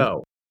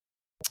 So,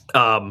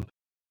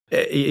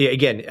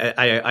 again,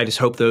 I just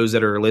hope those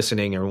that are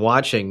listening and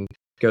watching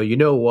go, you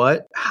know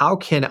what? How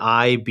can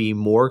I be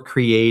more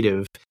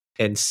creative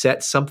and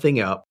set something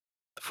up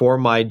for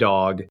my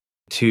dog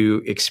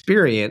to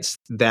experience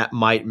that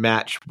might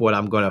match what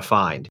I'm going to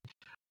find?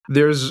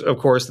 There's, of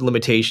course, the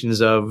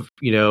limitations of,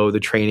 the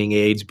training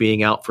aids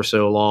being out for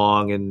so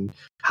long and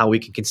how we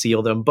can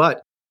conceal them.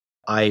 But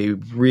I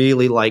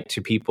really like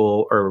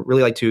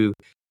to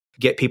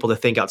get people to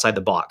think outside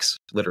the box,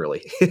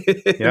 literally,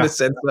 in the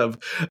sense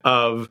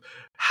of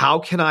how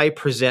can I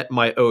present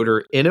my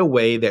odor in a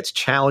way that's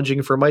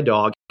challenging for my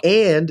dog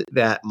and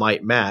that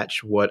might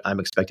match what I'm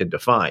expected to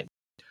find.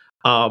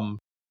 And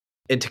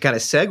to kind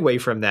of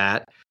segue from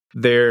that,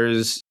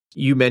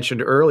 you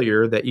mentioned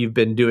earlier that you've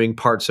been doing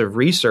parts of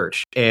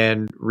research,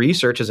 and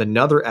research is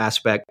another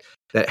aspect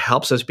that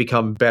helps us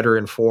become better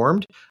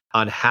informed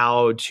on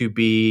how to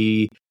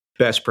be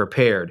best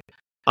prepared.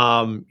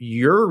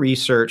 Your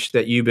research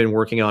that you've been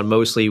working on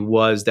mostly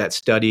was that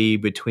study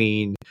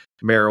between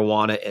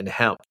marijuana and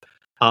hemp.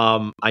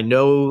 I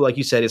know, like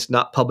you said, it's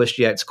not published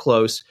yet, it's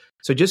close.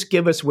 So just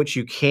give us what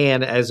you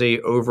can as a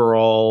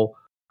overall,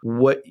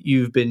 what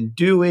you've been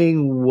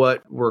doing,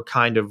 what we're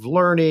kind of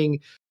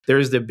learning.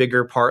 There's the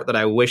bigger part that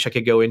I wish I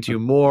could go into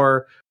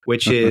more,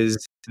 which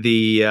is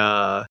the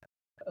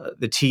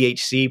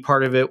THC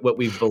part of it, what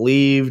we've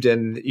believed.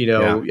 And,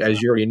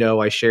 as you already know,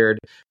 I shared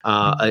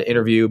an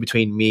interview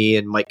between me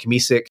and Mike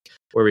Kamisik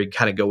where we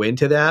kind of go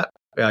into that.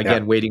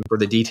 Again, waiting for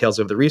the details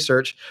of the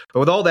research. But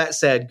with all that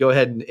said, go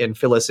ahead and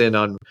fill us in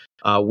on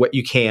what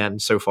you can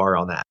so far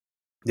on that.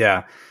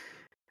 Yeah.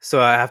 So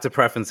I have to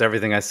preface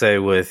everything I say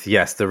with,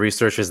 yes, the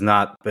research has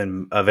not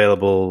been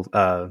available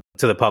to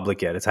the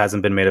public yet. It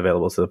hasn't been made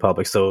available to the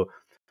public. So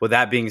with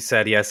that being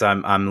said, yes,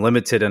 I'm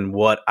limited in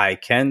what I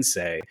can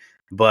say.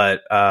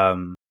 But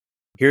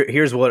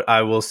here's what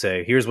I will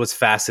say. Here's what's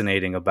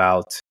fascinating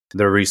about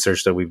the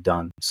research that we've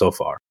done so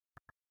far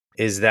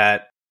is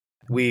that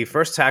we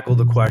first tackled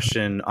the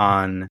question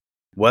on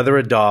whether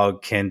a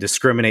dog can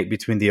discriminate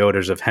between the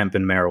odors of hemp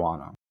and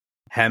marijuana.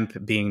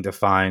 Hemp being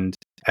defined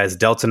as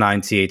delta-9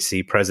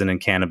 THC present in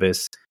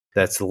cannabis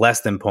that's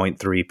less than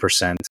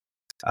 0.3%.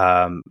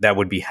 That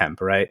would be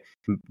hemp, right?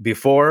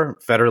 Before,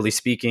 federally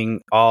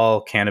speaking,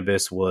 all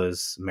cannabis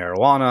was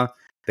marijuana,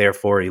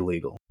 therefore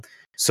illegal.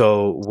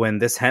 So when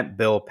this hemp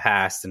bill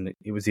passed, and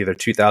it was either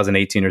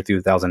 2018 or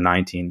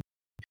 2019,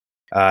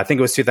 I think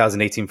it was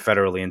 2018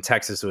 federally. In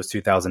Texas, it was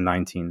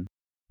 2019.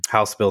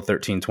 House Bill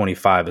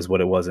 1325 is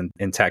what it was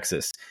in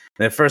Texas.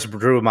 And it first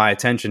drew my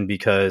attention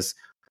because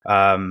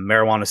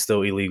marijuana is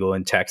still illegal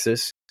in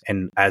Texas,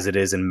 and as it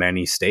is in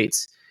many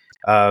states.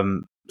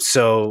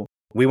 So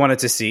we wanted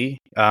to see,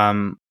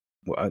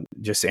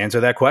 just answer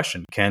that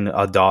question. Can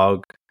a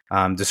dog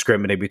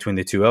discriminate between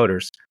the two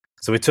odors?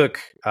 So we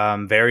took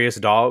various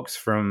dogs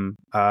from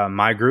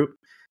my group,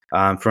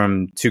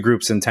 from two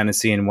groups in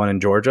Tennessee and one in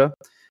Georgia,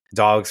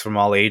 dogs from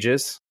all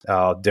ages,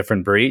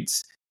 different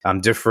breeds,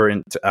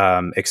 different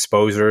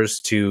exposures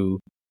to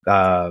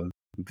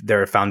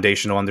their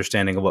foundational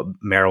understanding of what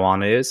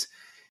marijuana is,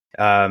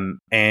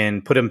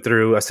 and put them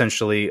through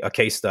essentially a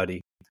case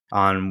study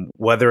on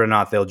whether or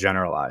not they'll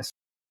generalize.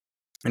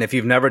 And if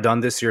you've never done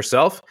this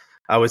yourself,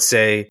 I would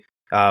say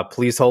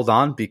please hold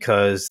on,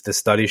 because the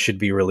study should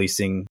be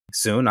releasing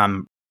soon.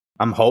 I'm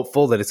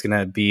hopeful that it's going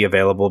to be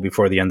available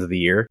before the end of the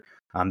year.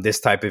 This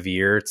type of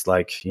year, it's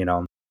like,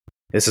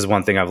 this is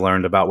one thing I've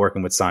learned about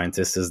working with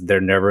scientists is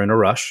they're never in a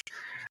rush.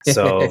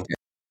 So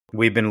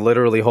we've been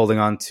literally holding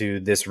on to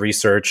this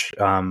research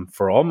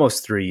for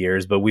almost 3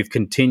 years, but we've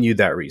continued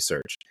that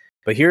research.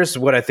 But here's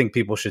what I think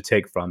people should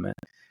take from it.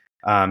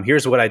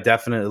 Here's what I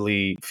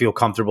definitely feel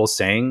comfortable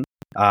saying,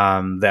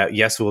 that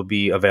yes, will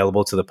be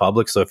available to the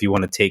public. So if you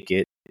want to take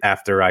it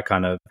after I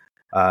kind of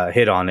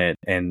hit on it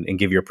and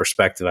give your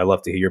perspective, I'd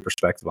love to hear your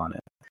perspective on it.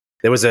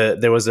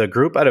 There was a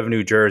group out of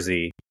New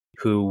Jersey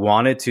who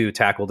wanted to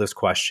tackle this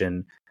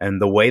question,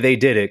 and the way they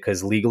did it,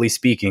 because legally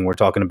speaking, we're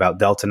talking about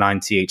delta-9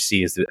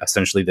 THC is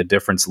essentially the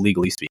difference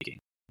legally speaking.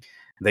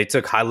 They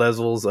took high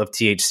levels of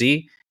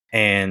THC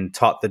and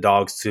taught the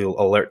dogs to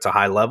alert to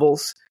high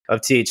levels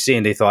of THC,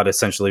 and they thought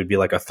essentially it'd be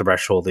like a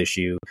threshold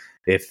issue.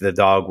 If the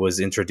dog was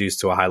introduced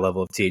to a high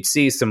level of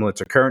THC, similar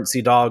to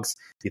currency dogs,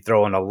 you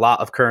throw in a lot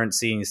of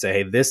currency and you say,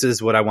 hey, this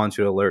is what I want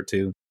you to alert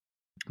to.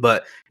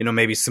 But,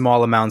 maybe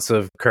small amounts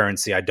of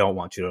currency I don't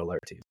want you to alert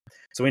to.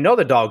 So we know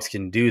the dogs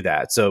can do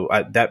that. So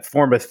that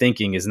form of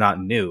thinking is not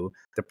new.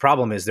 The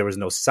problem is there was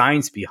no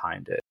science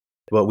behind it.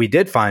 What we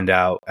did find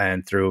out,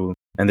 and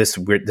this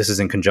is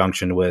in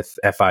conjunction with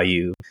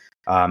FIU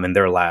and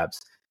their labs,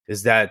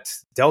 is that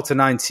Delta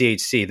 9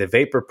 THC, the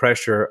vapor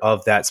pressure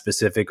of that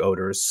specific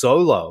odor is so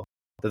low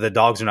that the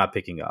dogs are not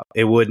picking up.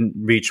 It wouldn't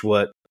reach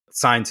what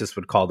scientists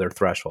would call their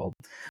threshold.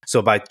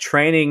 So by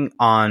training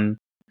on,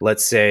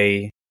 let's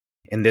say,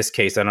 in this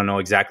case, I don't know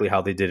exactly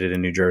how they did it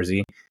in New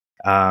Jersey,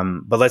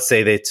 but let's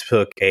say they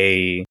took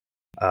a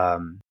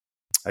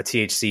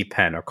THC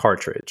pen or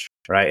cartridge,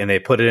 right? And they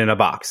put it in a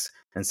box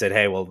and said,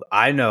 hey, well,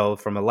 I know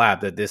from a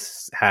lab that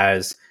this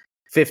has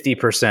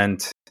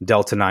 50%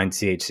 Delta 9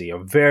 THC,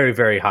 a very,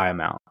 very high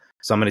amount.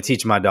 So I'm going to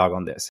teach my dog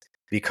on this.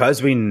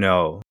 Because we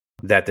know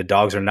that the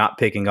dogs are not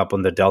picking up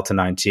on the Delta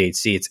 9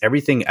 THC, it's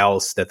everything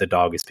else that the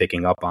dog is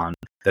picking up on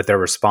that they're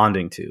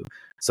responding to.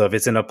 So if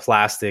it's in a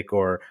plastic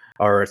or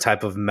a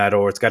type of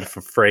metal, or it's got a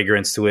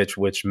fragrance to it,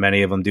 which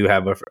many of them do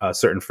have a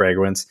certain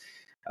fragrance,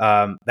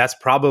 that's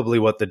probably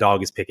what the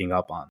dog is picking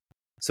up on.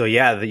 So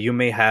yeah, you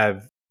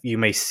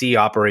may see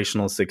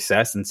operational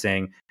success in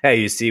saying, hey,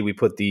 you see, we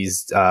put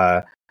these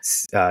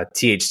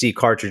THC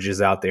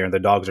cartridges out there and the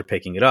dogs are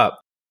picking it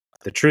up.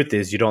 The truth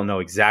is you don't know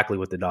exactly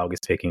what the dog is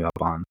picking up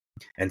on.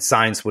 And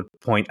science would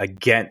point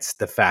against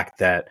the fact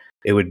that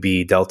it would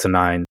be Delta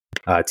 9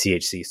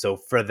 THC. So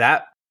for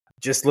that,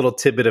 just little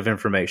tidbit of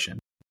information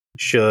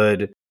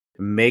should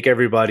make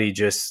everybody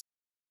just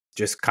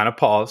kind of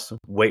pause,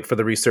 wait for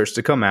the research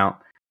to come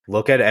out,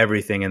 look at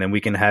everything, and then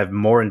we can have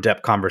more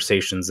in-depth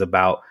conversations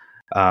about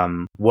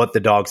what the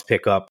dogs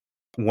pick up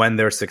when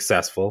they're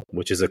successful,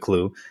 which is a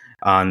clue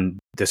on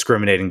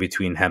discriminating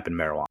between hemp and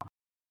marijuana.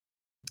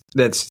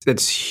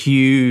 That's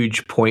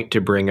huge point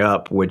to bring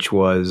up, which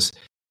was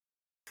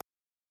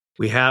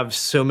we have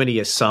so many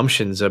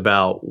assumptions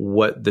about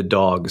what the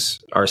dogs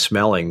are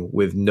smelling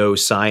with no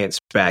science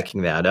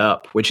backing that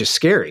up, which is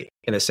scary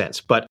in a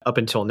sense. But up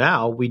until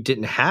now, we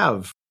didn't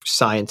have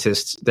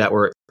scientists that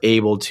were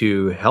able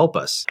to help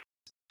us.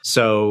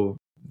 So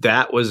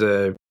that was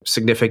a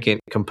significant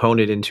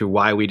component into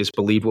why we just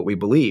believed what we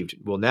believed.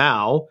 Well,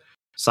 now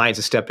science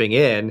is stepping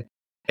in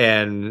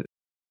and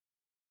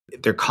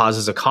there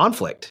causes a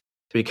conflict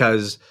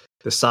because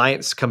the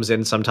science comes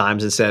in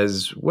sometimes and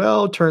says,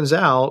 well, it turns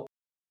out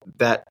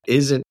that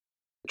isn't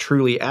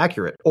truly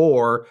accurate,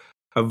 or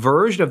a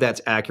version of that's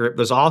accurate.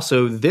 There's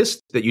also this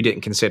that you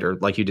didn't consider,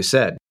 like you just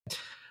said.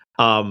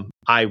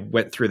 I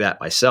went through that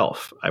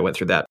myself. I went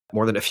through that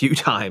more than a few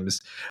times,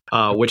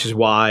 which is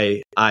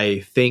why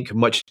I think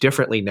much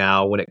differently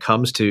now when it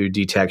comes to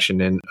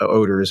detection and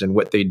odors and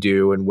what they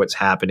do and what's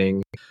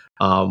happening,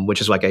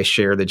 which is like I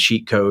share the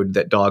cheat code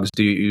that dogs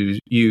do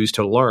use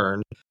to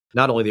learn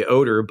not only the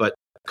odor, but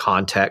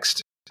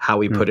context, how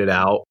we put it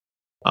out,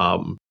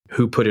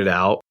 who put it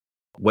out,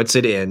 what's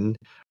it in,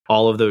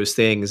 all of those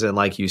things. And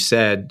like you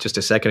said just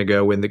a second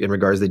ago, in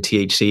regards to the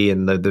THC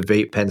and the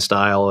vape pen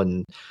style,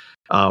 and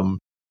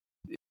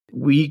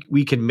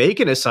we can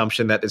make an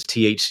assumption that it's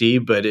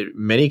THC, but in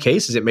many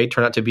cases it may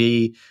turn out to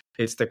be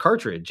it's the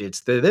cartridge,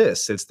 it's the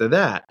this, it's the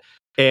that.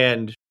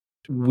 And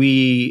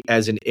we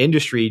as an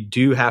industry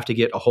do have to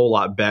get a whole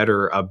lot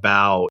better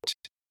about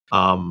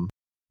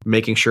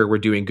making sure we're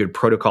doing good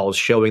protocols,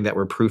 showing that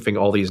we're proofing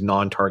all these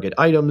non-target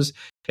items,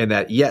 and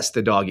that, yes,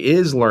 the dog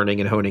is learning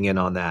and honing in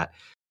on that.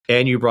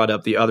 And you brought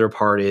up the other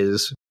part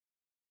is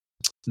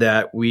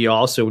that we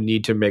also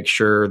need to make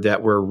sure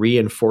that we're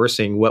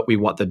reinforcing what we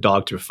want the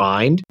dog to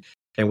find.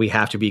 And we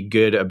have to be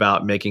good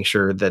about making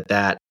sure that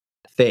that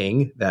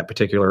thing, that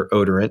particular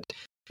odorant,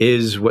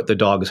 is what the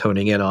dog is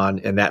honing in on.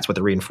 And that's what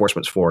the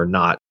reinforcement's for,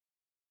 not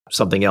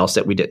something else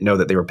that we didn't know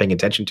that they were paying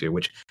attention to,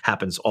 which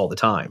happens all the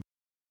time.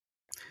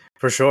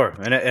 For sure.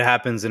 And it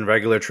happens in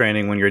regular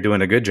training when you're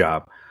doing a good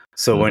job.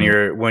 So when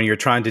you're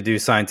trying to do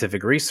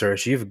scientific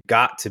research, you've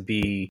got to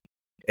be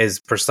as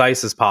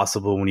precise as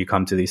possible when you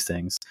come to these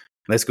things.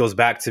 This goes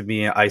back to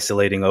me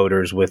isolating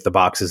odors with the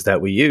boxes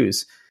that we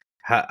use.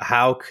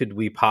 How could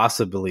we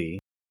possibly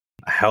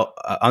help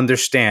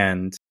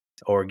understand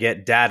or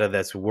get data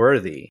that's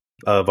worthy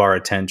of our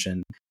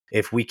attention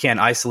if we can't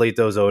isolate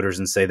those odors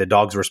and say the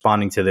dog's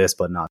responding to this,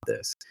 but not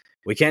this?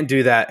 We can't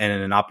do that in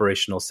an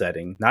operational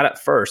setting, not at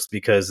first,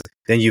 because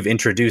then you've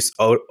introduced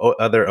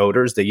other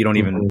odors that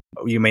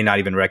you may not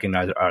even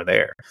recognize are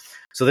there.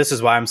 So this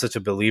is why I'm such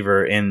a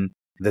believer in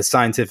the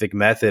scientific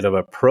method of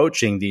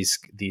approaching these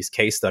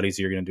case studies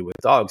you're going to do with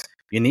dogs.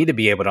 You need to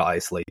be able to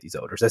isolate these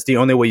odors. That's the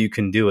only way you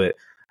can do it.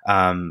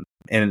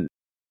 And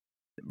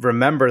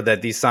remember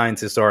that these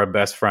scientists are our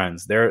best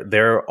friends.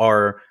 There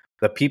are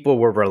the people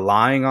we're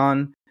relying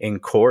on in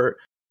court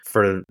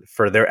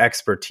for their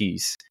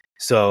expertise.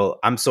 So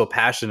I'm so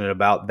passionate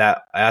about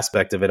that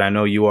aspect of it. I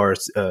know you are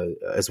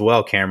as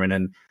well, Cameron,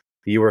 and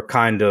you were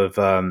kind of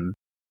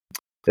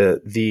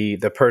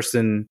the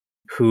person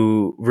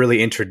who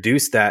really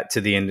introduced that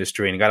to the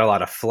industry and got a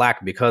lot of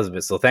flack because of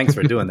it. So thanks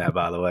for doing that,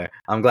 by the way.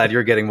 I'm glad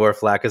you're getting more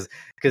flack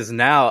because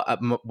now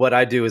what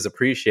I do is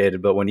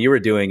appreciated. But when you were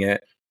doing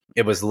it,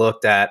 it was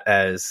looked at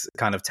as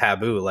kind of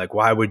taboo. Like,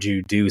 why would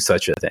you do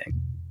such a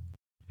thing?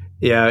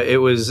 Yeah, it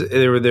was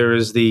there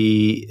was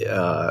the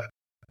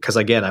because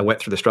again, I went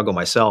through the struggle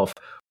myself.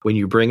 When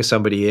you bring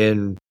somebody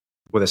in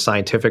with a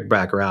scientific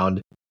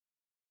background,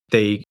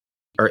 they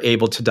are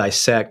able to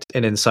dissect,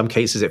 and in some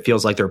cases it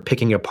feels like they're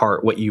picking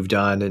apart what you've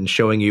done and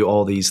showing you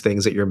all these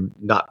things that you're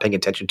not paying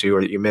attention to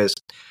or that you missed,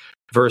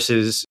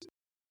 versus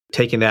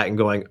taking that and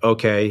going,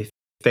 okay,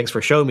 thanks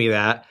for showing me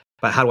that,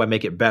 but how do I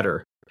make it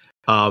better?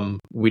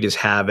 We just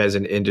have, as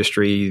an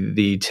industry,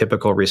 the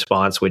typical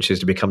response, which is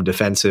to become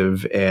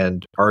defensive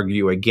and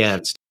argue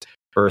against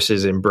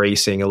versus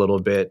embracing a little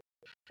bit.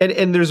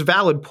 And there's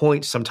valid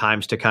points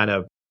sometimes to kind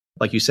of,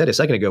 like you said a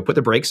second ago, put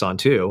the brakes on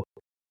too.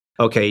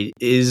 Okay,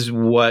 is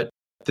what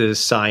the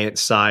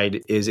science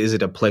side is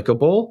it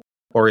applicable,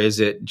 or is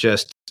it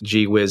just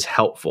gee whiz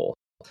helpful?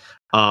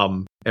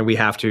 And we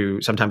have to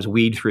sometimes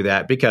weed through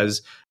that,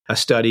 because a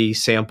study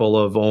sample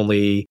of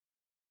only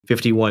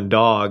 51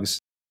 dogs,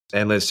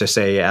 and let's just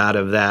say out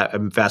of that, a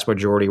vast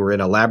majority were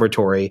in a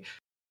laboratory,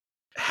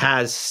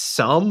 has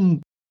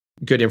some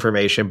good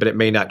information, but it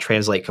may not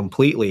translate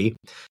completely.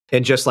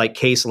 And just like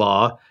case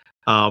law,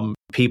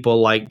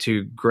 people like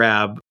to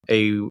grab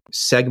a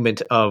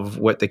segment of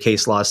what the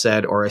case law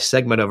said or a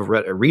segment of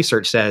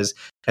research says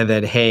and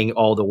then hang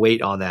all the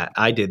weight on that.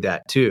 I did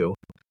that too.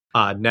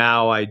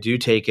 Now I do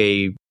take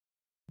a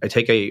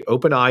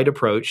open-eyed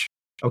approach.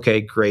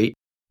 Okay, great,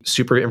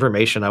 super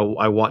information.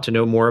 I want to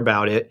know more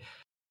about it,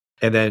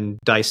 and then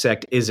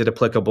dissect. Is it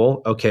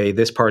applicable? Okay,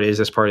 this part is,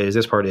 this part is,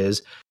 this part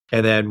is,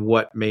 and then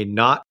what may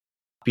not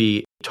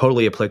be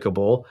totally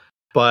applicable,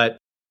 but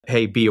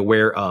hey, be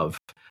aware of.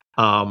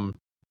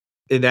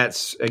 And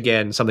that's,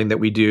 again, something that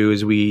we do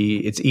is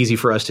it's easy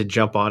for us to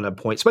jump on a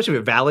point, especially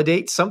if it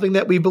validates something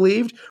that we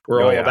believed.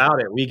 We're all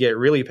about it. We get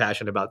really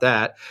passionate about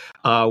that.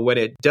 When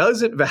it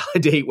doesn't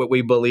validate what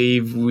we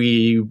believe,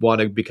 we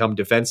want to become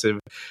defensive.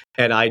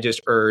 And I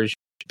just urge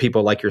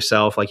people like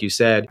yourself, like you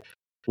said,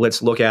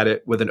 let's look at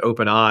it with an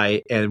open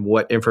eye, and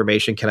what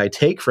information can I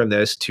take from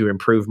this to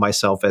improve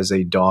myself as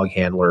a dog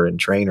handler and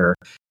trainer,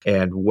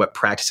 and what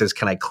practices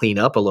can I clean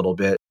up a little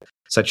bit,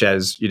 such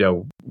as,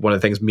 one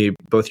of the things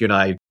both you and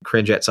I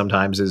cringe at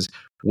sometimes is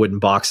wooden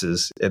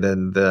boxes, and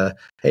then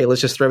hey,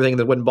 let's just throw everything in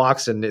the wooden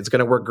box and it's going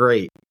to work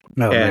great.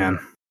 Oh, man.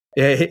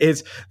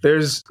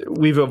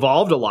 We've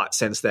evolved a lot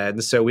since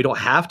then, so we don't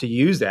have to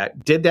use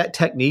that. Did that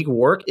technique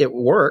work? It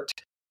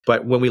worked.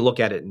 But when we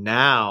look at it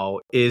now,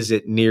 is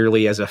it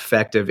nearly as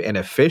effective and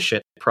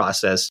efficient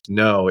process?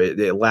 No,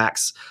 it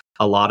lacks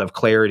a lot of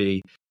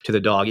clarity to the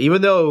dog,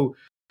 even though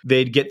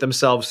they'd get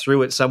themselves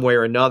through it some way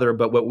or another.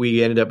 But what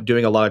we ended up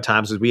doing a lot of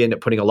times is we ended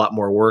up putting a lot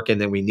more work in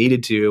than we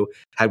needed to,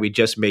 had we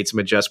just made some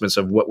adjustments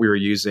of what we were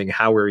using,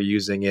 how we were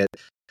using it,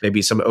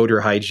 maybe some odor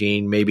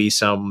hygiene, maybe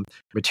some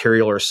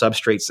material or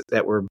substrates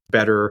that were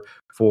better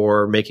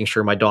for making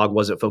sure my dog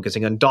wasn't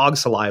focusing on dog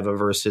saliva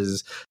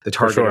versus the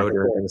target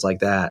odor and things like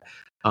that.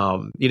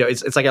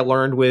 It's like I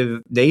learned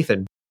with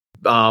Nathan,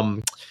 a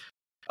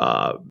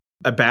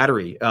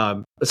battery,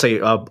 let's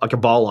say like a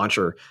ball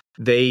launcher,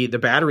 the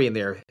battery in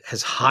there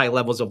has high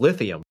levels of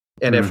lithium.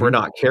 And if we're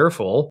not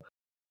careful,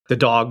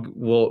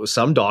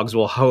 some dogs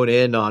will hone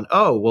in on,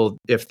 oh, well,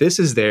 if this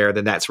is there,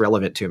 then that's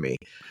relevant to me.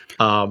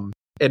 And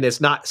it's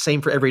not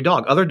same for every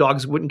dog. Other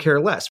dogs wouldn't care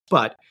less,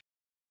 but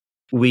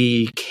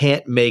we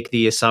can't make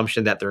the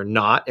assumption that they're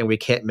not, and we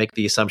can't make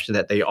the assumption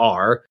that they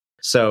are.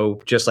 So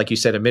just like you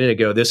said a minute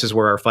ago, this is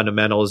where our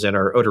fundamentals and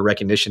our odor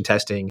recognition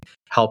testing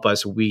help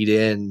us weed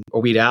in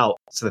or weed out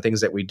some of the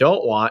things that we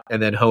don't want,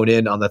 and then hone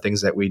in on the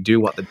things that we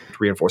do want to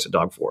reinforce a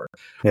dog for.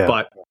 Yeah.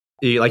 But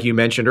like you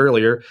mentioned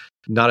earlier,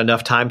 not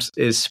enough time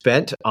is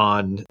spent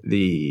on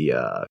the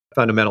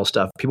fundamental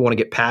stuff. People want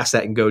to get past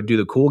that and go do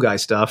the cool guy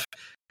stuff.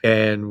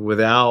 And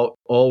without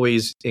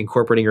always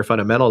incorporating your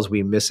fundamentals,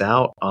 we miss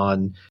out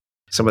on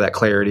some of that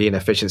clarity and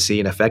efficiency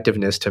and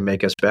effectiveness to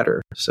make us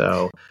better.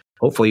 So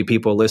hopefully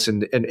people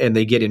listen and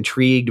they get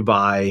intrigued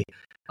by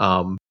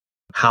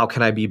how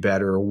can I be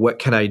better? What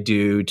can I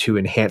do to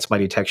enhance my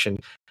detection?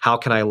 How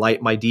can I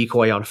light my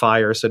decoy on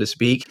fire, so to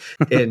speak,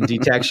 in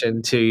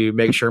detection to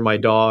make sure my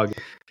dog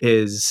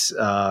is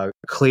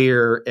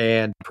clear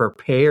and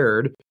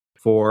prepared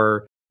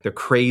for the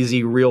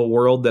crazy real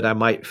world that I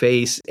might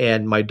face,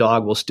 and my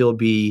dog will still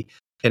be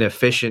an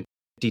efficient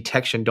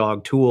detection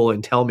dog tool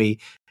and tell me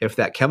if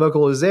that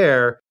chemical is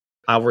there.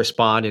 I'll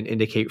respond and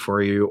indicate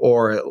for you,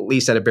 or at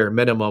least at a bare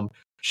minimum,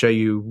 show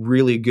you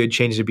really good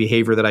changes of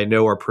behavior that I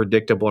know are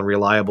predictable and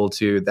reliable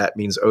to. That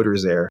means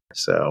odor's there.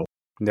 So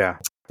yeah,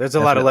 there's a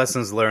lot of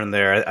lessons learned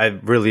there. I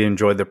really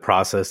enjoyed the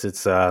process.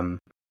 It's,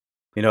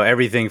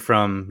 everything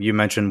from, you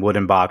mentioned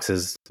wooden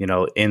boxes,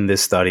 in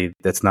this study,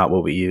 that's not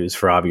what we use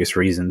for obvious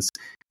reasons.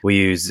 We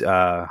use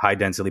high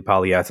density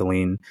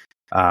polyethylene,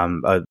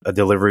 a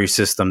delivery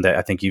system that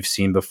I think you've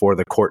seen before,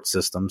 the Court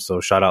system.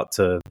 So shout out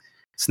to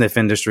Sniff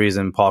Industries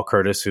and Paul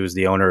Curtis, who's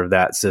the owner of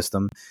that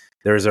system.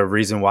 There's a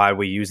reason why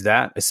we use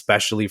that,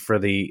 especially for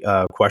the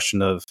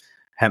question of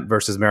hemp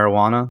versus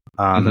marijuana,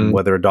 and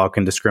whether a dog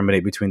can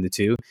discriminate between the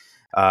two.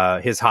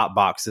 His hot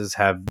boxes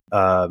have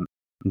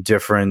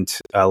different.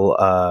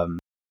 I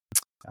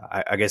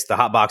guess the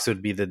hot box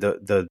would be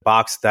the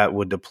box that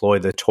would deploy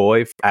the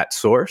toy at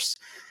source,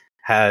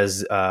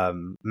 has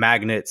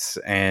magnets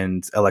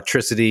and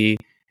electricity,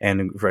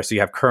 and so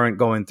you have current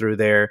going through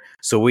there.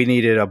 So we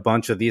needed a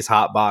bunch of these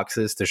hot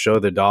boxes to show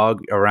the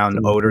dog around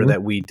odor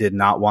that we did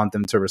not want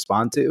them to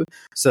respond to.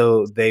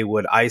 So they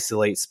would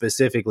isolate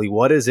specifically,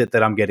 what is it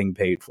that I'm getting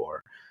paid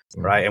for?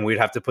 Right. And we'd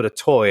have to put a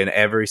toy in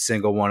every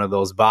single one of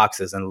those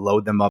boxes and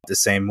load them up the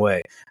same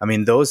way. I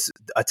mean, those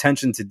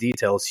attention to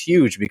detail is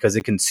huge because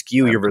it can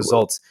skew your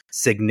results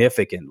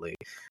significantly.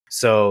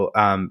 So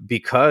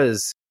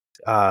because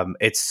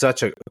it's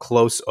such a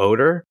close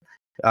odor,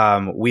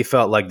 we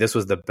felt like this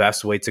was the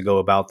best way to go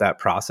about that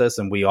process.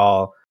 And we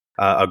all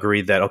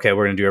agreed that, okay,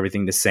 we're going to do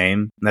everything the same.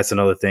 And that's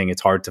another thing.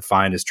 It's hard to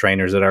find as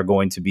trainers that are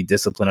going to be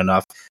disciplined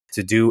enough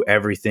to do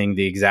everything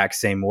the exact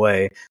same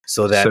way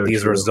so that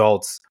these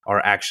results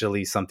are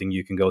actually something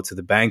you can go to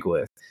the bank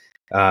with.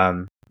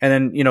 And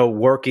then,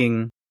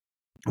 working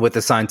with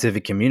the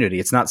scientific community,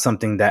 it's not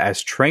something that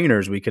as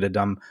trainers we could have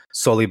done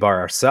solely by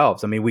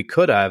ourselves. I mean, we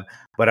could have,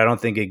 but I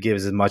don't think it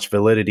gives as much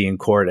validity in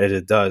court as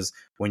it does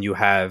when you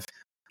have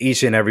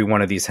each and every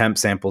one of these hemp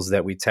samples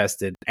that we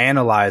tested,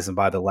 analyzed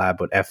by the lab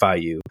with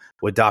FIU,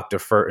 with Dr.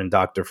 Furt and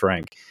Dr.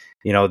 Frank.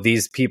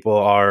 These people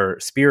are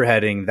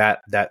spearheading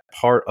that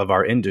part of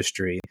our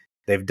industry.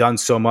 They've done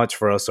so much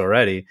for us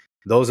already.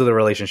 Those are the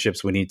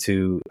relationships we need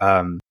to,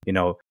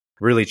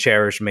 really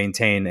cherish,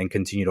 maintain, and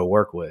continue to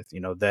work with.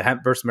 The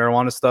hemp versus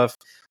marijuana stuff,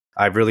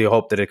 I really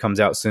hope that it comes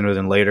out sooner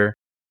than later.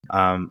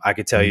 I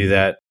could tell you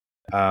that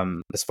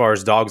as far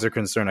as dogs are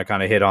concerned, I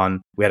kind of hit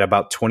on, we had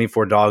about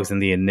 24 dogs in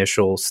the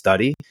initial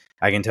study.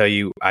 I can tell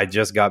you, I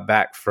just got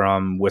back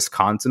from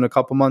Wisconsin a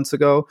couple months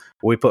ago.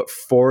 We put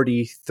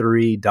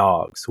 43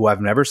 dogs who I've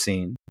never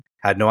seen,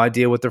 had no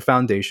idea what their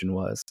foundation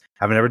was,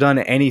 have never done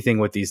anything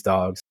with these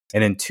dogs.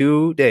 And in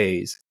 2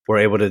 days, we're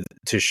able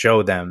to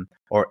show them,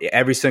 or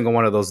every single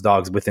one of those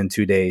dogs within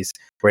 2 days,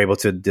 we're able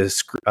to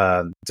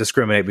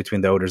discriminate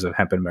between the odors of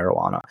hemp and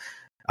marijuana.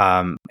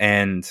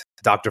 And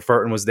Dr.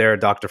 Furton was there,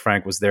 Dr.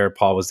 Frank was there,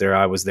 Paul was there,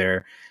 I was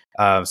there.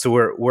 So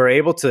we're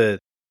able to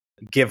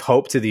give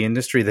hope to the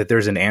industry that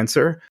there's an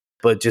answer,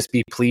 but just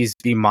please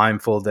be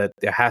mindful that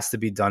it has to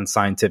be done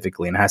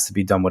scientifically and has to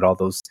be done with all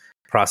those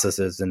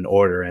processes in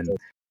order. And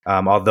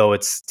although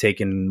it's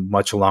taken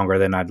much longer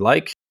than I'd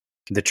like,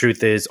 the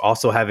truth is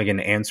also having an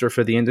answer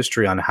for the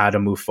industry on how to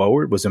move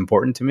forward was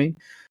important to me.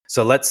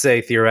 So let's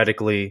say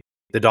theoretically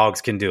the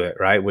dogs can do it,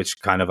 right?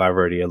 Which kind of I've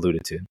already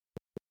alluded to.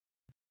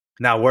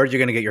 Now, where are you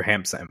going to get your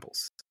hemp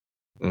samples?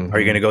 Are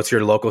you going to go to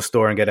your local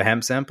store and get a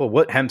hemp sample?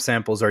 What hemp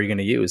samples are you going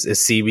to use?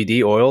 Is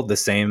CBD oil the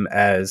same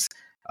as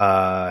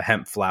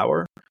hemp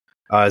flower?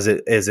 Is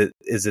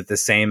it the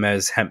same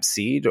as hemp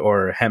seed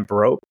or hemp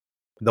rope?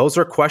 Those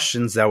are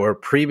questions that were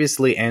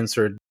previously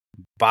answered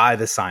by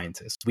the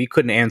scientists. We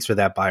couldn't answer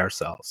that by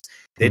ourselves.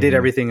 They did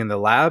everything in the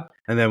lab,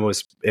 and then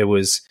it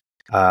was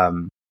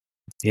then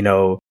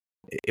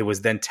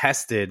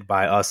tested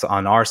by us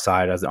on our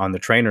side, as on the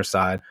trainer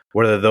side,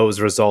 whether those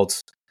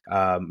results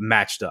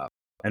matched up.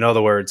 In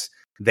other words,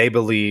 they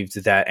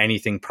believed that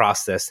anything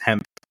processed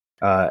hemp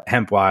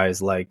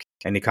wise, like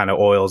any kind of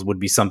oils, would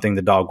be something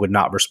the dog would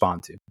not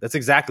respond to. That's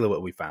exactly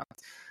what we found.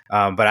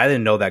 But I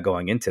didn't know that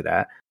going into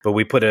that. But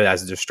we put it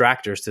as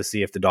distractors to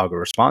see if the dog would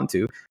respond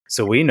to.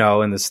 So we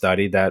know in the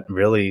study that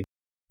really,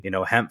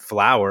 hemp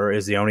flower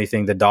is the only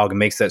thing the dog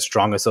makes that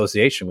strong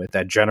association with,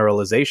 that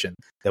generalization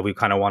that we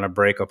kind of want to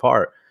break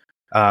apart.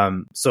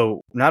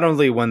 So not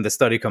only when the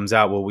study comes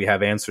out will we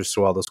have answers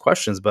to all those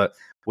questions, but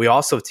we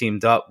also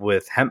teamed up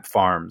with hemp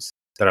farms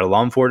that are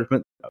law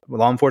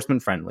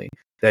enforcement friendly,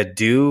 that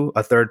do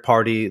a third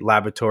party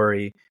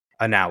laboratory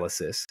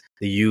analysis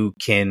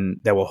that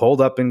will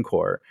hold up in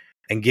court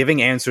and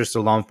giving answers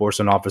to law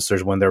enforcement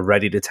officers when they're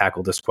ready to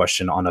tackle this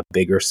question on a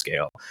bigger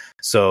scale.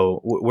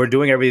 So we're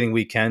doing everything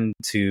we can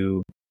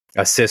to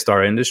assist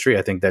our industry.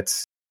 I think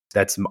that's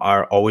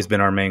always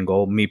been our main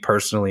goal. Me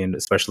personally, and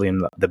especially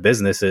in the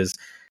business, is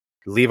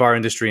leave our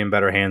industry in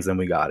better hands than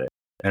we got it.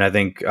 And I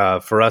think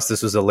for us,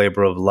 this was a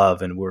labor of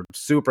love, and we're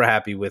super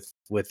happy with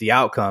the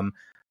outcome.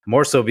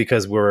 More so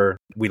because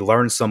we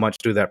learned so much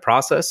through that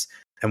process,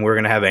 and we're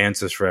going to have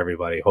answers for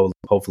everybody,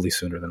 hopefully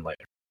sooner than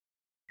later.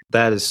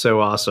 That is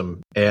so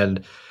awesome.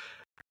 And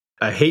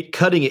I hate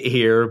cutting it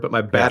here, but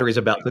my battery's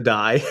about to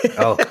die.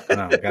 Oh,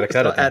 no, gotta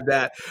cut it. Add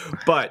that.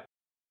 But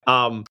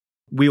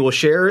we will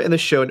share in the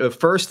show note.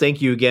 First,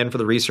 thank you again for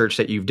the research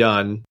that you've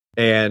done.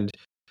 And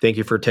thank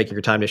you for taking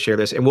your time to share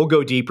this. And we'll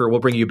go deeper. We'll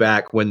bring you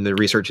back when the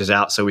research is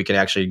out so we can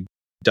actually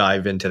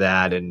dive into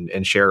that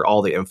and share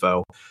all the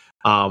info.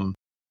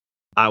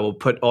 I will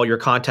put all your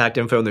contact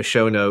info in the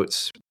show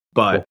notes.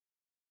 But cool.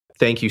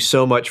 Thank you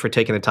so much for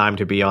taking the time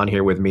to be on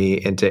here with me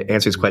and to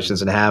answer these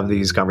questions and have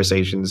these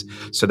conversations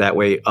so that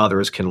way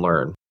others can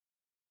learn.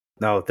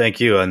 No, thank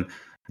you. And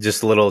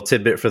just a little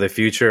tidbit for the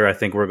future. I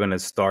think we're going to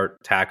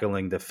start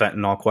tackling the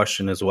fentanyl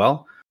question as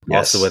well.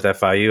 Yes. Also with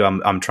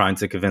FIU, I'm trying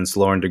to convince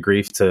Lauren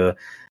DeGrief to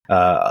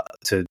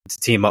to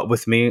team up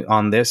with me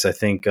on this. I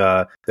think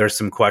there's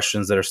some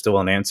questions that are still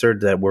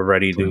unanswered that we're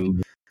ready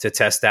to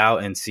test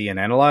out and see and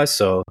analyze.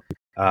 So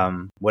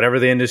whatever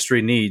the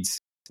industry needs,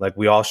 like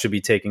we all should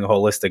be taking a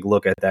holistic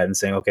look at that and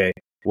saying, okay,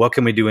 what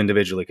can we do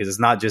individually? Because it's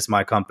not just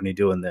my company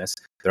doing this.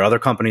 There are other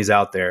companies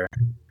out there.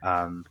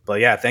 But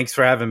yeah, thanks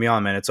for having me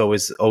on, man. It's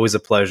always a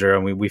pleasure.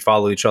 And we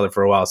followed each other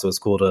for a while, so it's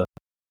cool to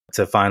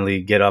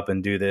finally get up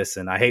and do this.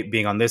 And I hate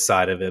being on this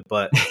side of it,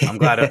 but I'm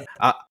glad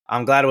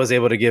I'm glad I was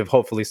able to give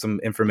hopefully some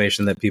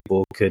information that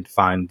people could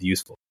find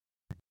useful.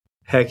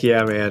 Heck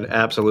yeah, man.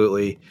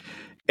 Absolutely.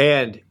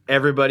 And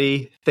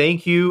everybody,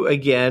 thank you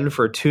again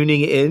for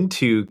tuning in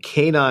to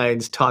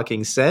Canines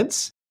Talking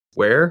Sense,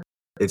 where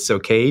it's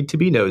okay to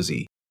be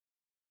nosy.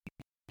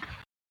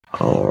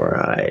 All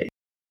right.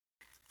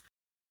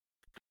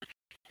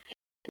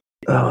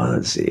 Oh,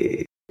 let's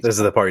see. This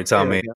is the part you tell me